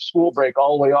my spool brake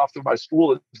all the way off till my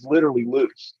spool is literally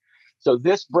loose. So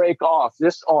this brake off,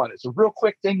 this on. It's a real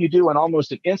quick thing you do in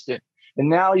almost an instant. And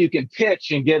now you can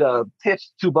pitch and get a pitch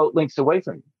 2 boat lengths away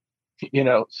from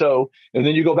you. So, and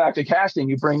then you go back to casting,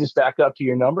 you bring this back up to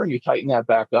your number and you tighten that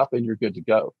back up and you're good to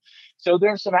go. So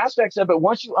there's some aspects of it.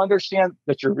 Once you understand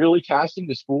that you're really casting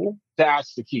the spool,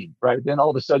 that's the key, right? Then all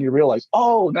of a sudden you realize,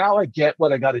 oh, now I get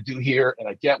what I got to do here and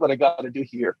I get what I got to do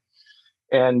here.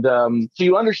 And so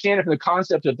you understand it from the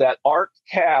concept of that arc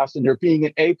cast and there being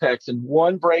an apex, and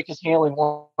one brake is handling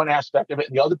one aspect of it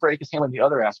and the other brake is handling the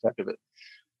other aspect of it.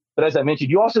 But as I mentioned,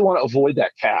 you also want to avoid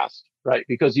that cast, right?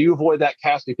 Because you avoid that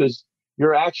cast because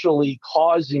you're actually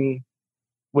causing,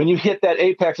 when you hit that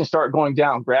apex and start going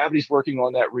down, gravity's working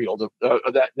on that reel,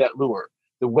 that lure,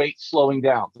 the weight's slowing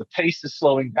down, the pace is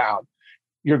slowing down.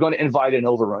 You're going to invite an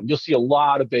overrun. You'll see a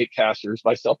lot of bait casters,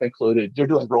 myself included, they're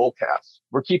doing roll casts.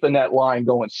 We're keeping that line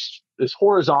going as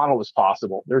horizontal as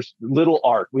possible. There's little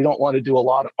arc. We don't want to do a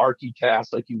lot of archy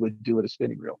casts like you would do with a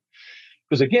spinning reel.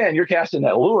 Because again, you're casting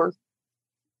that lure,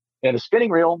 and a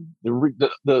spinning reel,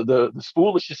 the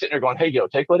spool is just sitting there going, hey,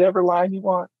 take whatever line you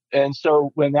want. And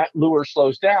so when that lure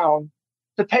slows down,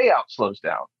 the payout slows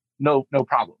down. No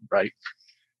problem, right?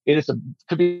 It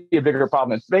could be a bigger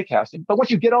problem in bait casting. But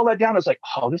once you get all that down, it's like,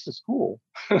 oh, this is cool.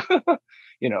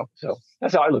 So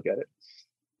that's how I look at it.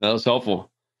 That was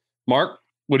helpful. Mark,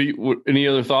 any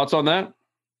other thoughts on that?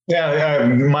 Yeah,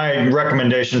 my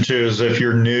recommendation too is, if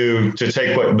you're new, to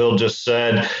take what Bill just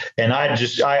said, and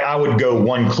I would go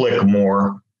one click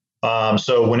more.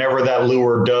 So whenever that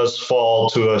lure does fall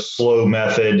to a slow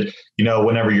method,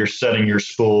 whenever you're setting your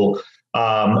spool,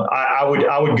 I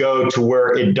would go to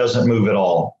where it doesn't move at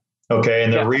all. Okay.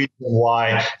 And the reason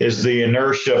why is the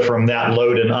inertia from that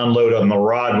load and unload on the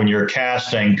rod when you're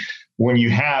casting. When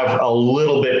you have a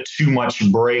little bit too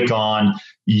much brake on,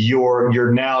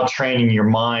 you're now training your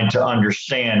mind to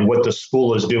understand what the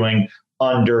spool is doing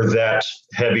under that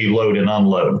heavy load and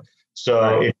unload.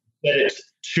 So if you set it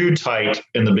too tight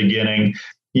in the beginning,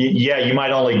 you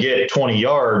might only get 20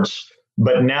 yards,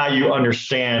 but now you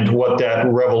understand what that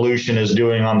revolution is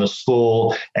doing on the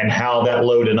spool and how that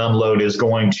load and unload is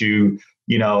going to,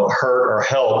 hurt or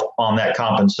help on that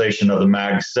compensation of the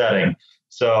mag setting.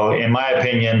 So in my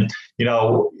opinion,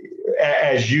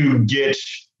 as you get,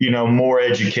 more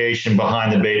education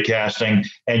behind the bait casting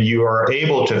and you are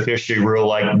able to fish a reel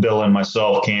like Bill and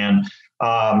myself can,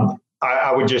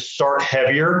 I would just start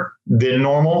heavier than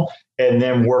normal and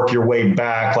then work your way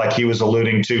back, like he was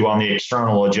alluding to, on the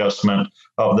external adjustment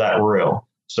of that reel.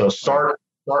 So start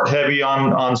heavy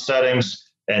on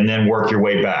settings and then work your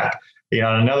way back.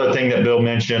 Another thing that Bill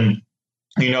mentioned,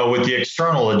 with the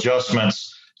external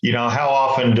adjustments, how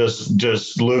often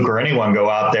does Luke or anyone go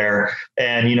out there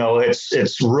and,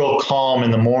 it's real calm in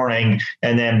the morning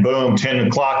and then boom, 10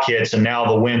 o'clock hits and now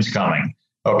the wind's coming.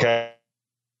 Okay.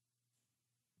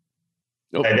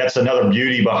 Okay, that's another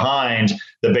beauty behind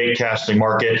the bait casting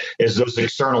market, is those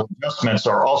external adjustments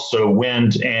are also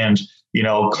wind and,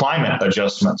 climate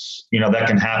adjustments, that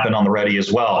can happen on the ready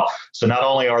as well. So not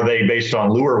only are they based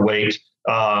on lure weight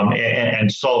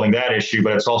and solving that issue,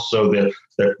 but it's also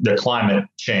the climate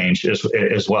change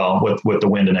as well with the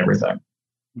wind and everything.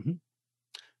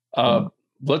 Mm-hmm.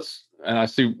 And I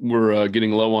see we're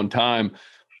getting low on time.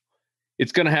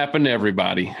 It's going to happen to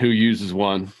everybody who uses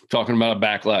one. Talking about a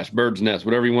backlash, bird's nest,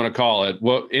 whatever you want to call it.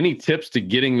 Well, any tips to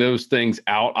getting those things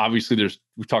out? Obviously,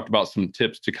 we talked about some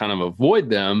tips to kind of avoid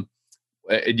them.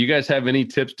 Do you guys have any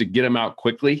tips to get them out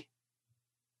quickly?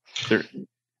 Go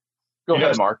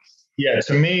ahead, Mark. Yeah,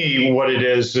 to me, what it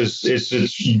is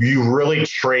it's you really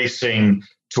tracing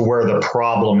to where the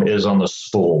problem is on the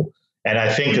spool. And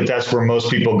I think that that's where most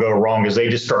people go wrong, is they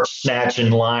just start snatching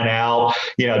line out,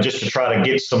 just to try to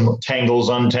get some tangles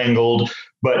untangled.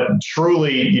 But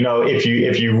truly,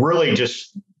 if you really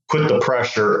just put the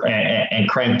pressure and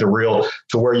crank the reel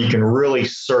to where you can really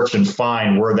search and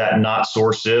find where that knot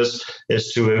source is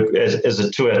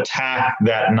to attack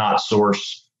that knot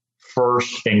source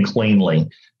first and cleanly.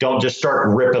 Don't just start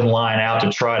ripping line out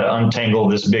to try to untangle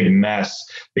this big mess,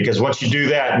 because once you do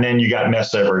that, and then you got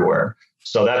mess everywhere.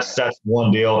 So that's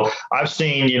one deal. I've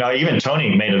seen, even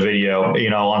Tony made a video,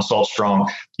 on Salt Strong,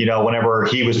 whenever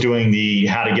he was doing the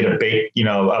how to get a bait, a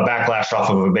backlash off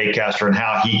of a bait caster, and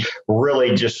how he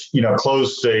really just,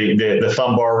 closed the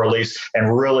thumb bar release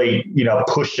and really,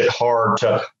 pushed it hard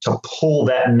to pull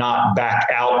that knot back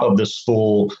out of the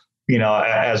spool,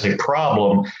 as a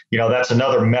problem. That's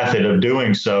another method of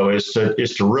doing so, is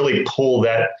to really pull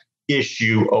that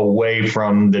issue away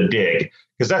from the dig.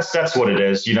 Because that's what it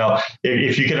is.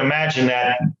 If you can imagine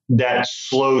that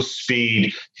slow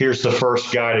speed, here's the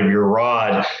first guide of your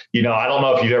rod. I don't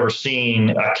know if you've ever seen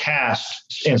a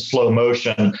cast in slow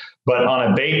motion, but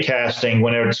on a bait casting,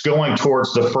 when it's going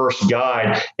towards the first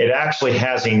guide, it actually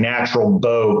has a natural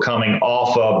bow coming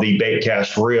off of the bait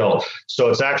cast reel. So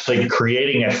it's actually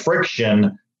creating a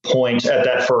friction point at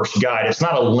that first guide. It's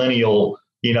not a lineal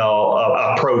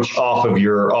approach off of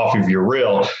your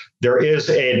reel. There is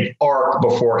an arc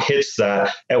before it hits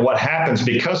that, and what happens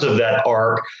because of that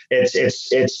arc, it's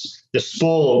the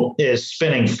spool is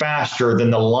spinning faster than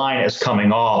the line is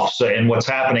coming off. So, and what's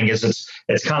happening is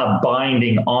it's kind of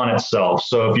binding on itself.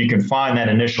 So if you can find that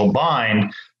initial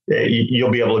bind,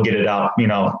 you'll be able to get it out,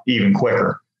 even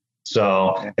quicker.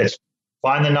 So it's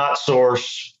find the knot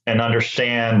source and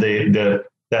understand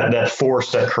that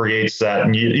force that creates that,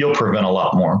 and you'll prevent a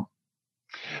lot more.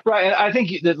 Right. And I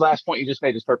think the last point you just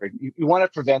made is perfect. You want to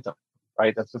prevent them,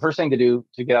 right? That's the first thing to do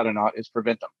to get out a knot, is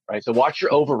prevent them, right? So watch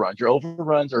your overruns. Your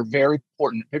overruns are very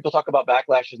important. People talk about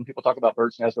backlashes and people talk about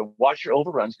bird's nests, but watch your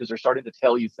overruns, because they're starting to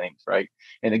tell you things, right?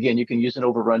 And again, you can use an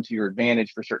overrun to your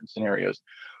advantage for certain scenarios.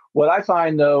 What I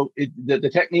find, though, the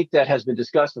technique that has been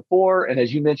discussed before, and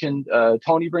as you mentioned,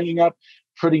 Tony bringing up,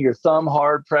 putting your thumb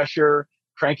hard pressure,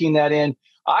 cranking that in,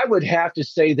 I would have to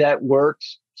say that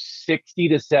works 60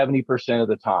 to 70% of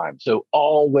the time. So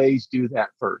always do that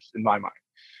first, in my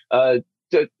mind.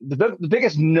 The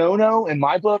biggest no-no in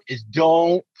my book is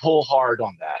don't pull hard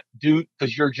on that,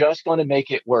 because you're just going to make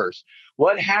it worse.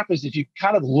 What happens if you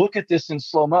kind of look at this in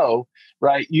slow-mo,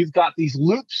 right? You've got these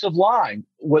loops of line,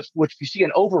 which you see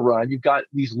an overrun, you've got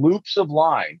these loops of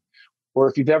line. Or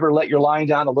if you've ever let your line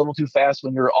down a little too fast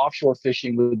when you're offshore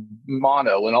fishing with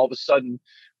mono, and all of a sudden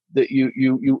that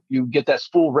you get that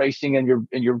spool racing and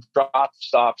your drop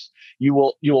stops,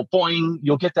 you'll boing,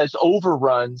 you'll get those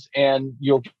overruns and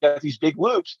you'll get these big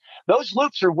loops. Those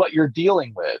loops are what you're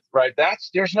dealing with, right?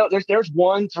 There's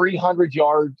 300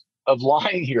 yards of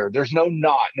line here. There's no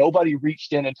knot. Nobody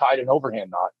reached in and tied an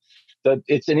overhand knot.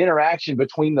 It's an interaction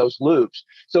between those loops.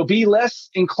 So be less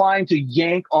inclined to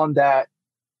yank on that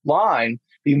line,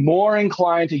 be more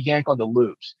inclined to yank on the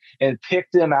loops and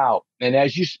pick them out. And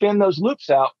as you spin those loops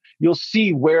out, you'll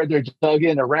see where they're dug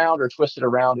in around or twisted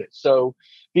around it. So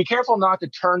be careful not to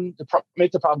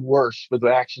make the problem worse with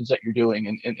the actions that you're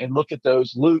doing, and look at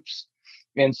those loops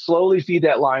and slowly feed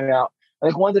that line out. I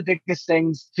think one of the biggest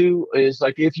things too is,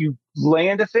 like, if you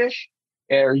land a fish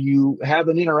or you have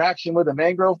an interaction with a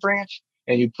mangrove branch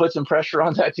and you put some pressure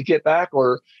on that to get back,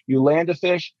 or you land a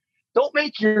fish, don't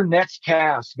make your next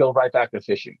cast go right back to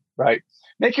fishing, right?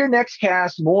 Make your next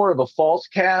cast more of a false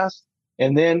cast.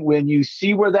 And then when you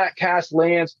see where that cast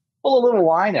lands, pull a little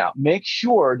line out. Make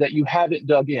sure that you have it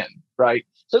dug in, right?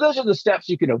 So those are the steps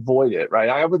you can avoid it, right?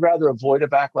 I would rather avoid a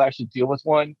backlash than deal with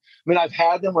one. I mean, I've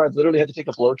had them where I've literally had to take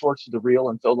a blowtorch to the reel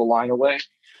and throw the line away,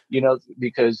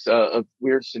 because of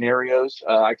weird scenarios.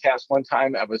 I cast one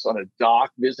time. I was on a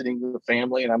dock visiting the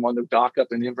family, and I'm on the dock up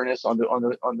in Inverness on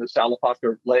the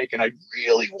Saltwater Lake, and I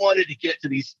really wanted to get to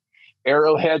these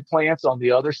arrowhead plants on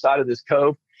the other side of this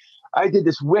cove. I did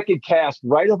this wicked cast.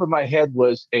 Right over my head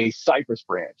was a cypress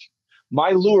branch.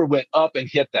 My lure went up and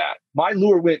hit that. My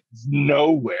lure went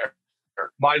nowhere.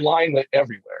 My line went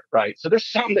everywhere, right? So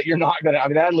there's some that you're not going to,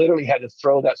 I literally had to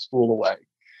throw that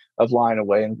line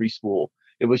away and re-spool.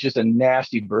 It was just a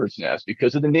nasty bird's nest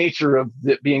because of the nature of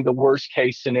it being the worst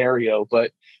case scenario,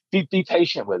 but be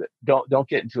patient with it. Don't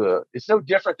get into it's no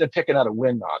different than picking out a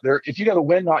wind knot. If you got a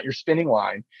wind knot, your spinning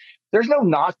line, there's no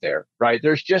knot there, right?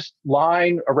 There's just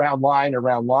line around line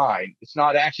around line. It's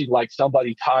not actually like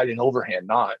somebody tied an overhand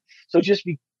knot. So just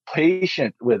be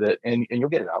patient with it and you'll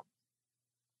get it out.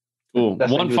 Cool.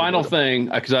 One final thing,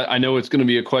 because I know it's going to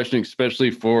be a question,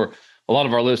 especially for a lot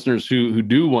of our listeners who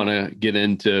do want to get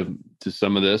into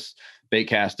some of this bait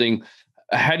casting,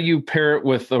 how do you pair it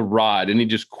with a rod? Any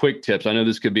just quick tips? I know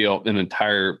this could be an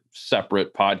entire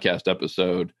separate podcast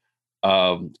episode,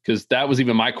 because that was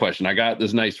even my question. I got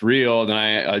this nice reel, and then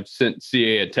I sent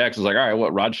CA a text. I was like, all right,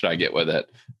 what rod should I get with it?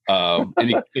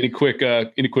 Any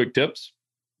quick tips?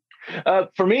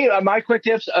 For me, my quick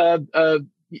tips,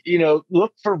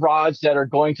 look for rods that are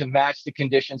going to match the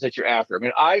conditions that you're after. I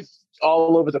mean, I've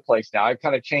all over the place now. I've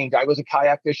kind of changed. I was a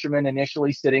kayak fisherman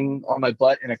initially, sitting on my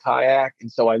butt in a kayak.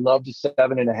 And so I loved a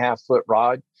 7.5 foot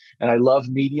rod, and I love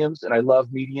mediums, and I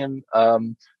love medium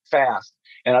fast.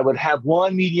 And I would have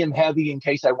one medium heavy in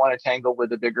case I want to tangle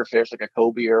with a bigger fish like a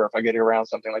cobia, or if I get around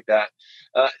something like that.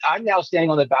 I'm now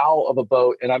standing on the bow of a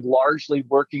boat, and I'm largely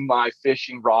working my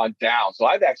fishing rod down. So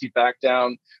I've actually backed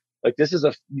down. Like this is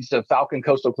a Falcon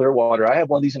Coastal Clearwater. I have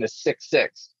one of these in a 6.6.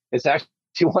 It's actually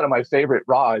one of my favorite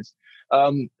rods.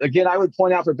 Again, I would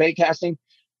point out for bait casting,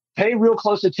 pay real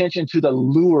close attention to the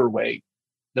lure weight.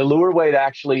 The lure weight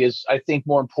actually is, I think,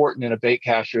 more important in a bait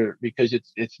caster, because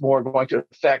it's more going to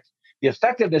affect the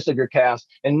effectiveness of your cast,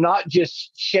 and not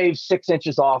just shave 6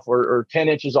 inches off or 10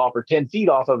 inches off or 10 feet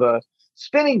off of a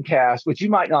spinning cast, which you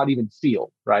might not even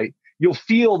feel, right? You'll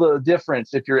feel the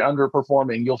difference if you're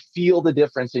underperforming. You'll feel the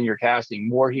difference in your casting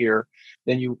more here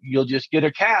than you'll just get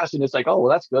a cast, and it's like, oh,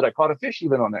 well, that's good. I caught a fish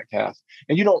even on that cast.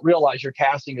 And you don't realize your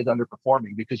casting is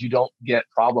underperforming because you don't get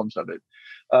problems of it.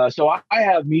 So I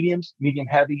have mediums, medium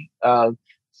heavy.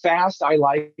 Fast, I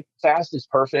like. Fast is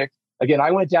perfect. Again, I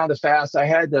went down to fast. I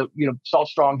had Salt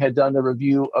Strong had done the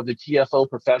review of the TFO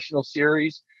Professional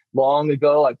Series long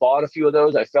ago. I bought a few of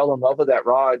those. I fell in love with that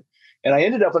rod. And I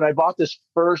ended up, when I bought this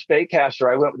first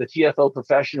baitcaster, I went with the TFO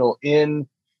Professional in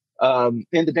the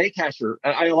baitcaster.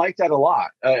 And I liked that a lot.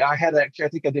 I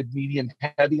think I did medium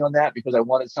heavy on that because I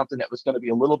wanted something that was going to be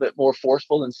a little bit more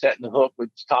forceful and setting the hook with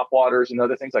top waters and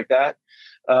other things like that.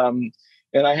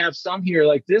 And I have some here,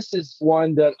 like this is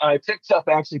one that I picked up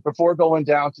actually before going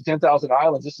down to 10,000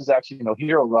 Islands. This is actually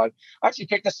hero rod. I actually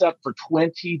picked this up for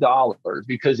 $20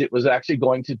 because it was actually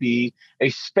going to be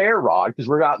a spare rod, because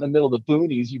we're out in the middle of the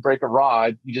boonies. You break a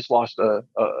rod, you just lost a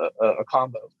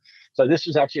combo. So this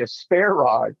was actually a spare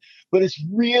rod, but it's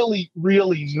really,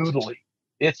 really noodly.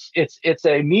 It's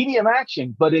a medium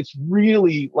action, but it's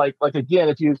really like again,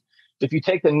 if you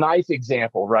take the knife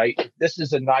example, right? This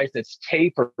is a knife that's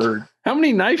tapered. How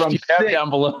many knives do you have down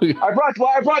below?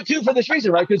 I brought two for this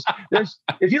reason, right? Because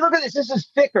if you look at this is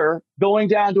thicker going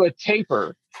down to a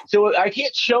taper. So I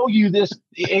can't show you this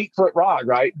 8-foot rod,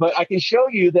 right? But I can show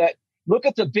you that. Look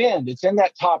at the bend; it's in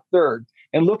that top third,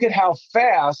 and look at how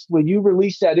fast when you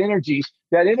release that energy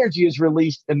is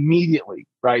released immediately,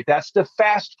 right? That's the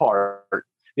fast part.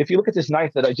 If you look at this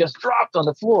knife that I just dropped on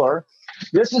the floor,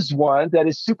 this is one that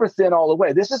is super thin all the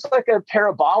way. This is like a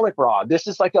parabolic rod. This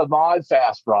is like a mod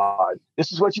fast rod.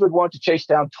 This is what you would want to chase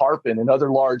down tarpon and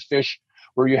other large fish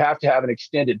where you have to have an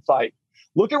extended fight.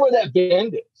 Look at where that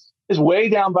bend is. It's way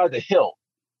down by the hilt.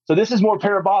 So this is more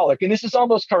parabolic, and this is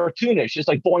almost cartoonish. It's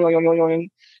like boing, boing, boing,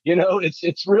 boing.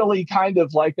 It's really kind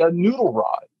of like a noodle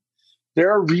rod.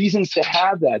 There are reasons to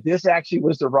have that. This actually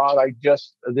was the rod I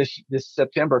just this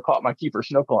September caught my keeper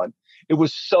snook on. It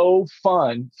was so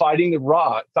fun fighting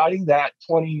that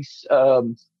 20 it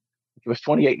was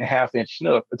 28.5-inch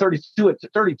snook,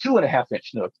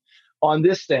 32.5-inch snook on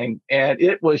this thing. And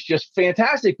it was just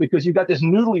fantastic because you got this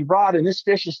noodly rod, and this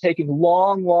fish is taking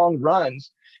long, long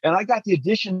runs. And I got the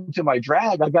addition to my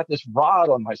drag. I got this rod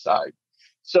on my side.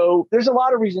 So there's a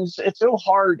lot of reasons. It's so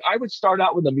hard. I would start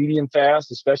out with a medium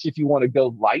fast, especially if you want to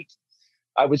go light.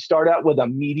 I would start out with a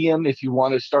medium if you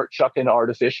want to start chucking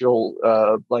artificial,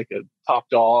 like a top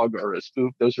dog or a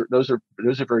spook. Those are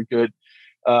very good.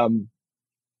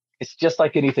 It's just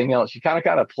like anything else. You kind of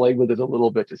got to play with it a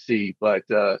little bit to see. But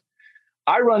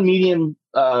I run medium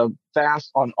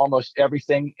fast on almost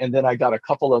everything, and then I got a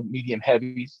couple of medium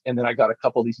heavies, and then I got a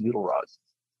couple of these noodle rods.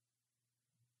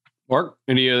 Mark,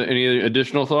 any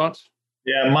additional thoughts?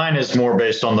 Yeah, mine is more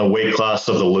based on the weight class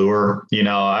of the lure.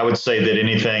 I would say that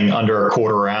anything under a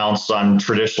 1/4 ounce, I'm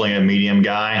traditionally a medium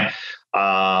guy.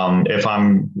 If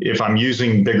I'm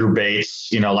using bigger baits,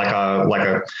 like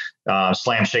a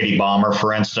slam shady bomber,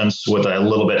 for instance, with a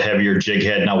little bit heavier jig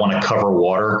head, and I want to cover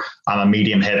water, I'm a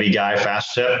medium heavy guy,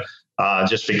 fast tip,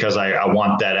 just because I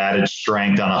want that added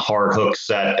strength on a hard hook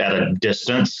set at a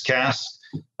distance cast.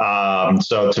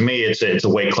 So to me, it's a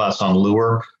weight class on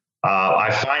lure.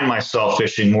 I find myself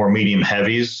fishing more medium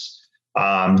heavies,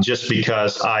 just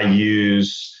because I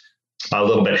use a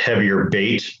little bit heavier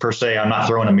bait per se. I'm not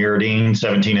throwing a Miradine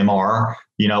 17 MR,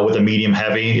 with a medium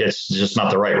heavy. It's just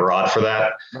not the right rod for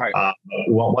that. Right.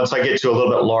 Once I get to a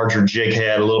little bit larger jig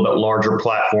head, a little bit larger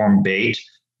platform bait,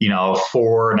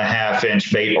 4.5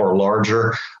 inch bait or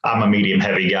larger, I'm a medium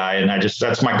heavy guy. And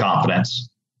that's my confidence.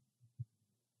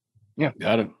 Yeah.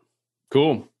 Got it.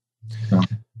 Cool. Yeah.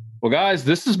 Well, guys,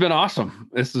 this has been awesome.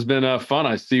 This has been fun.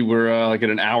 I see we're like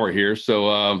at an hour here.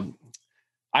 So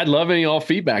I'd love any all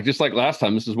feedback, just like last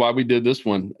time. This is why we did this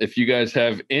one. If you guys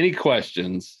have any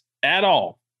questions at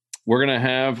all, we're going to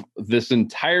have this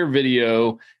entire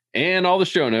video and all the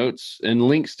show notes and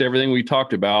links to everything we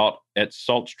talked about at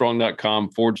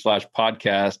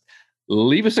saltstrong.com/podcast.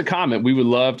 Leave us a comment. We would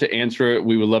love to answer it.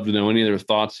 We would love to know any other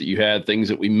thoughts that you had, things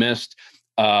that we missed,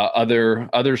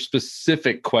 other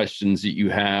specific questions that you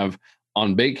have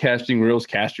on bait casting reels,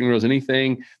 casting reels,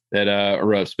 anything that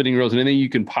or spinning reels, anything you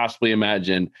can possibly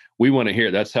imagine. We want to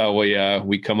hear. That's how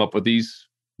we come up with these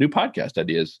new podcast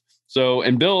ideas. So,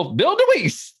 and Bill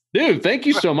DeWeese, dude, thank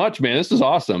you so much, man. This is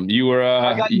awesome. You were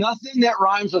I got nothing that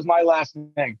rhymes with my last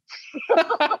name. I'll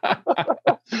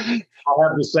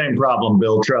have the same problem,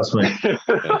 Bill. Trust me.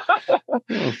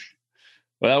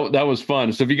 Well, that was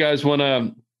fun. So if you guys want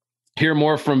to hear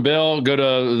more from Bill, go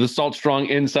to the Salt Strong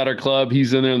Insider Club.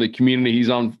 He's in there in the community. He's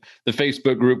on the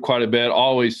Facebook group quite a bit.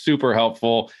 Always super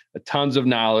helpful. Tons of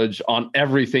knowledge on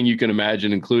everything you can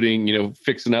imagine, including,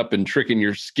 fixing up and tricking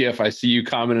your skiff. I see you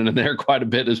commenting in there quite a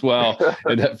bit as well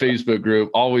in that Facebook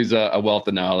group. Always a wealth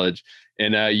of knowledge.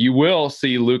 And you will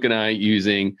see Luke and I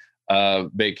using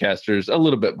baitcasters a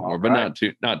little bit more, but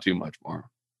not too much more.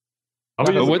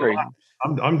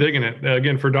 I'm digging it.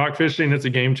 Again, for dock fishing, it's a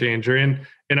game changer. And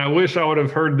I wish I would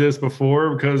have heard this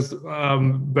before, because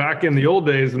back in the old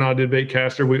days when I did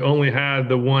baitcaster, we only had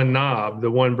the one knob, the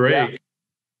one brake. Yeah.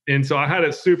 And so I had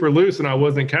it super loose and I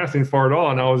wasn't casting far at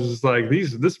all. And I was just like,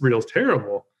 this reel's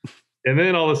terrible. And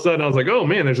then all of a sudden I was like, oh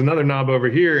man, there's another knob over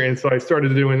here. And so I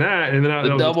started doing that. And then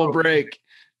the double brake.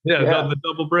 Yeah. The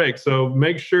double brake. So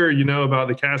make sure you know about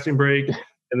the casting brake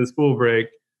and the spool brake.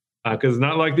 Because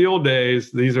not like the old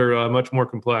days, these are much more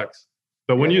complex.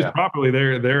 But when used properly,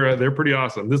 they're pretty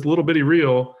awesome. This little bitty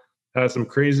reel has some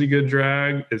crazy good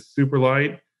drag. It's super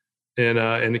light,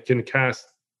 and it can cast.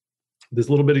 This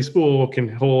little bitty spool can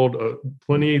hold a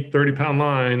plenty 30-pound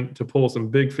line to pull some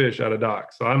big fish out of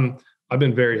dock. So I've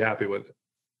been very happy with it.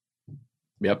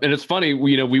 Yep, and it's funny.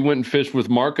 We went and fished with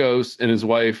Marcos and his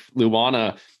wife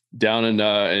Luana down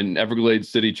in Everglades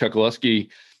City, Chokoloskee.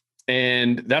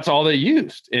 And that's all they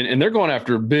used. And they're going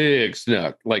after big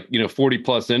snook, like, 40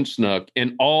 plus inch snook.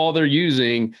 And all they're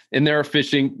using, and they're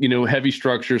fishing, heavy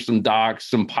structures, some docks,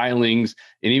 some pilings.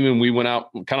 And even we went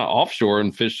out kind of offshore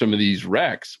and fished some of these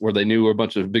wrecks where they knew where a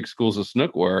bunch of big schools of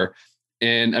snook were.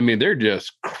 And I mean, they're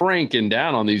just cranking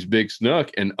down on these big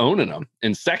snook and owning them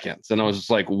in seconds. And I was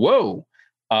just like, whoa.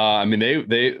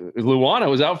 Luana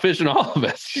was out fishing all of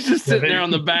us. She's just sitting there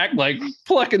on the back, like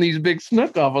plucking these big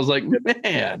snook off. I was like,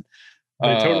 man,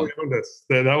 they totally owned us.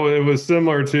 It was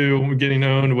similar to getting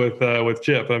owned with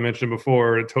Chip. I mentioned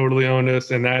before, it totally owned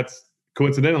us, and that's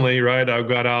coincidentally, right? I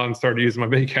got out and started using my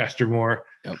baitcaster more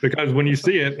because when you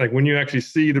see it, like when you actually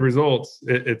see the results,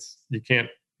 you can't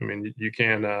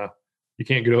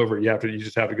get over it. You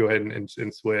just have to go ahead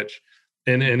and switch.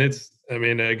 And it's,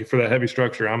 for that heavy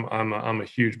structure, I'm a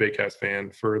huge baitcast fan.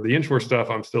 For the inshore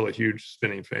stuff, I'm still a huge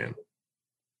spinning fan.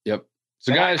 Yep.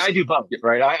 So guys, I do both,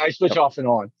 right? I switch off and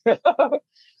on.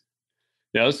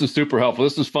 Yeah, this is super helpful.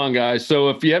 This is fun, guys. So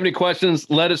if you have any questions,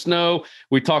 let us know.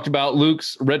 We talked about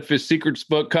Luke's Redfish Secrets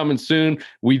book coming soon.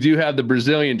 We do have the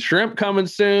Brazilian shrimp coming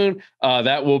soon.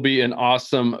 That will be an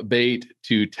awesome bait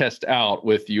to test out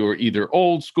with your either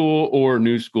old school or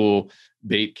new school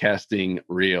bait casting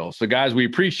reel. So guys, we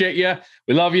appreciate you.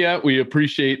 We love you. We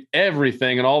appreciate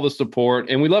everything and all the support,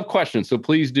 and we love questions. So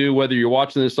please do, whether you're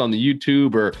watching this on the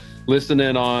YouTube or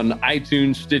listening on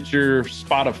iTunes, Stitcher,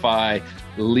 Spotify,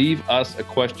 leave us a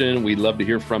question. We'd love to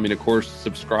hear from you. And of course,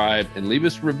 subscribe and leave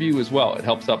us a review as well. It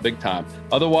helps out big time.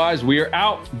 Otherwise, we are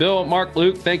out. Bill, Mark,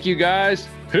 Luke, thank you guys.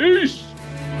 Peace.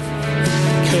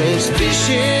 'Cause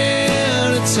fishing,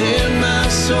 it's in my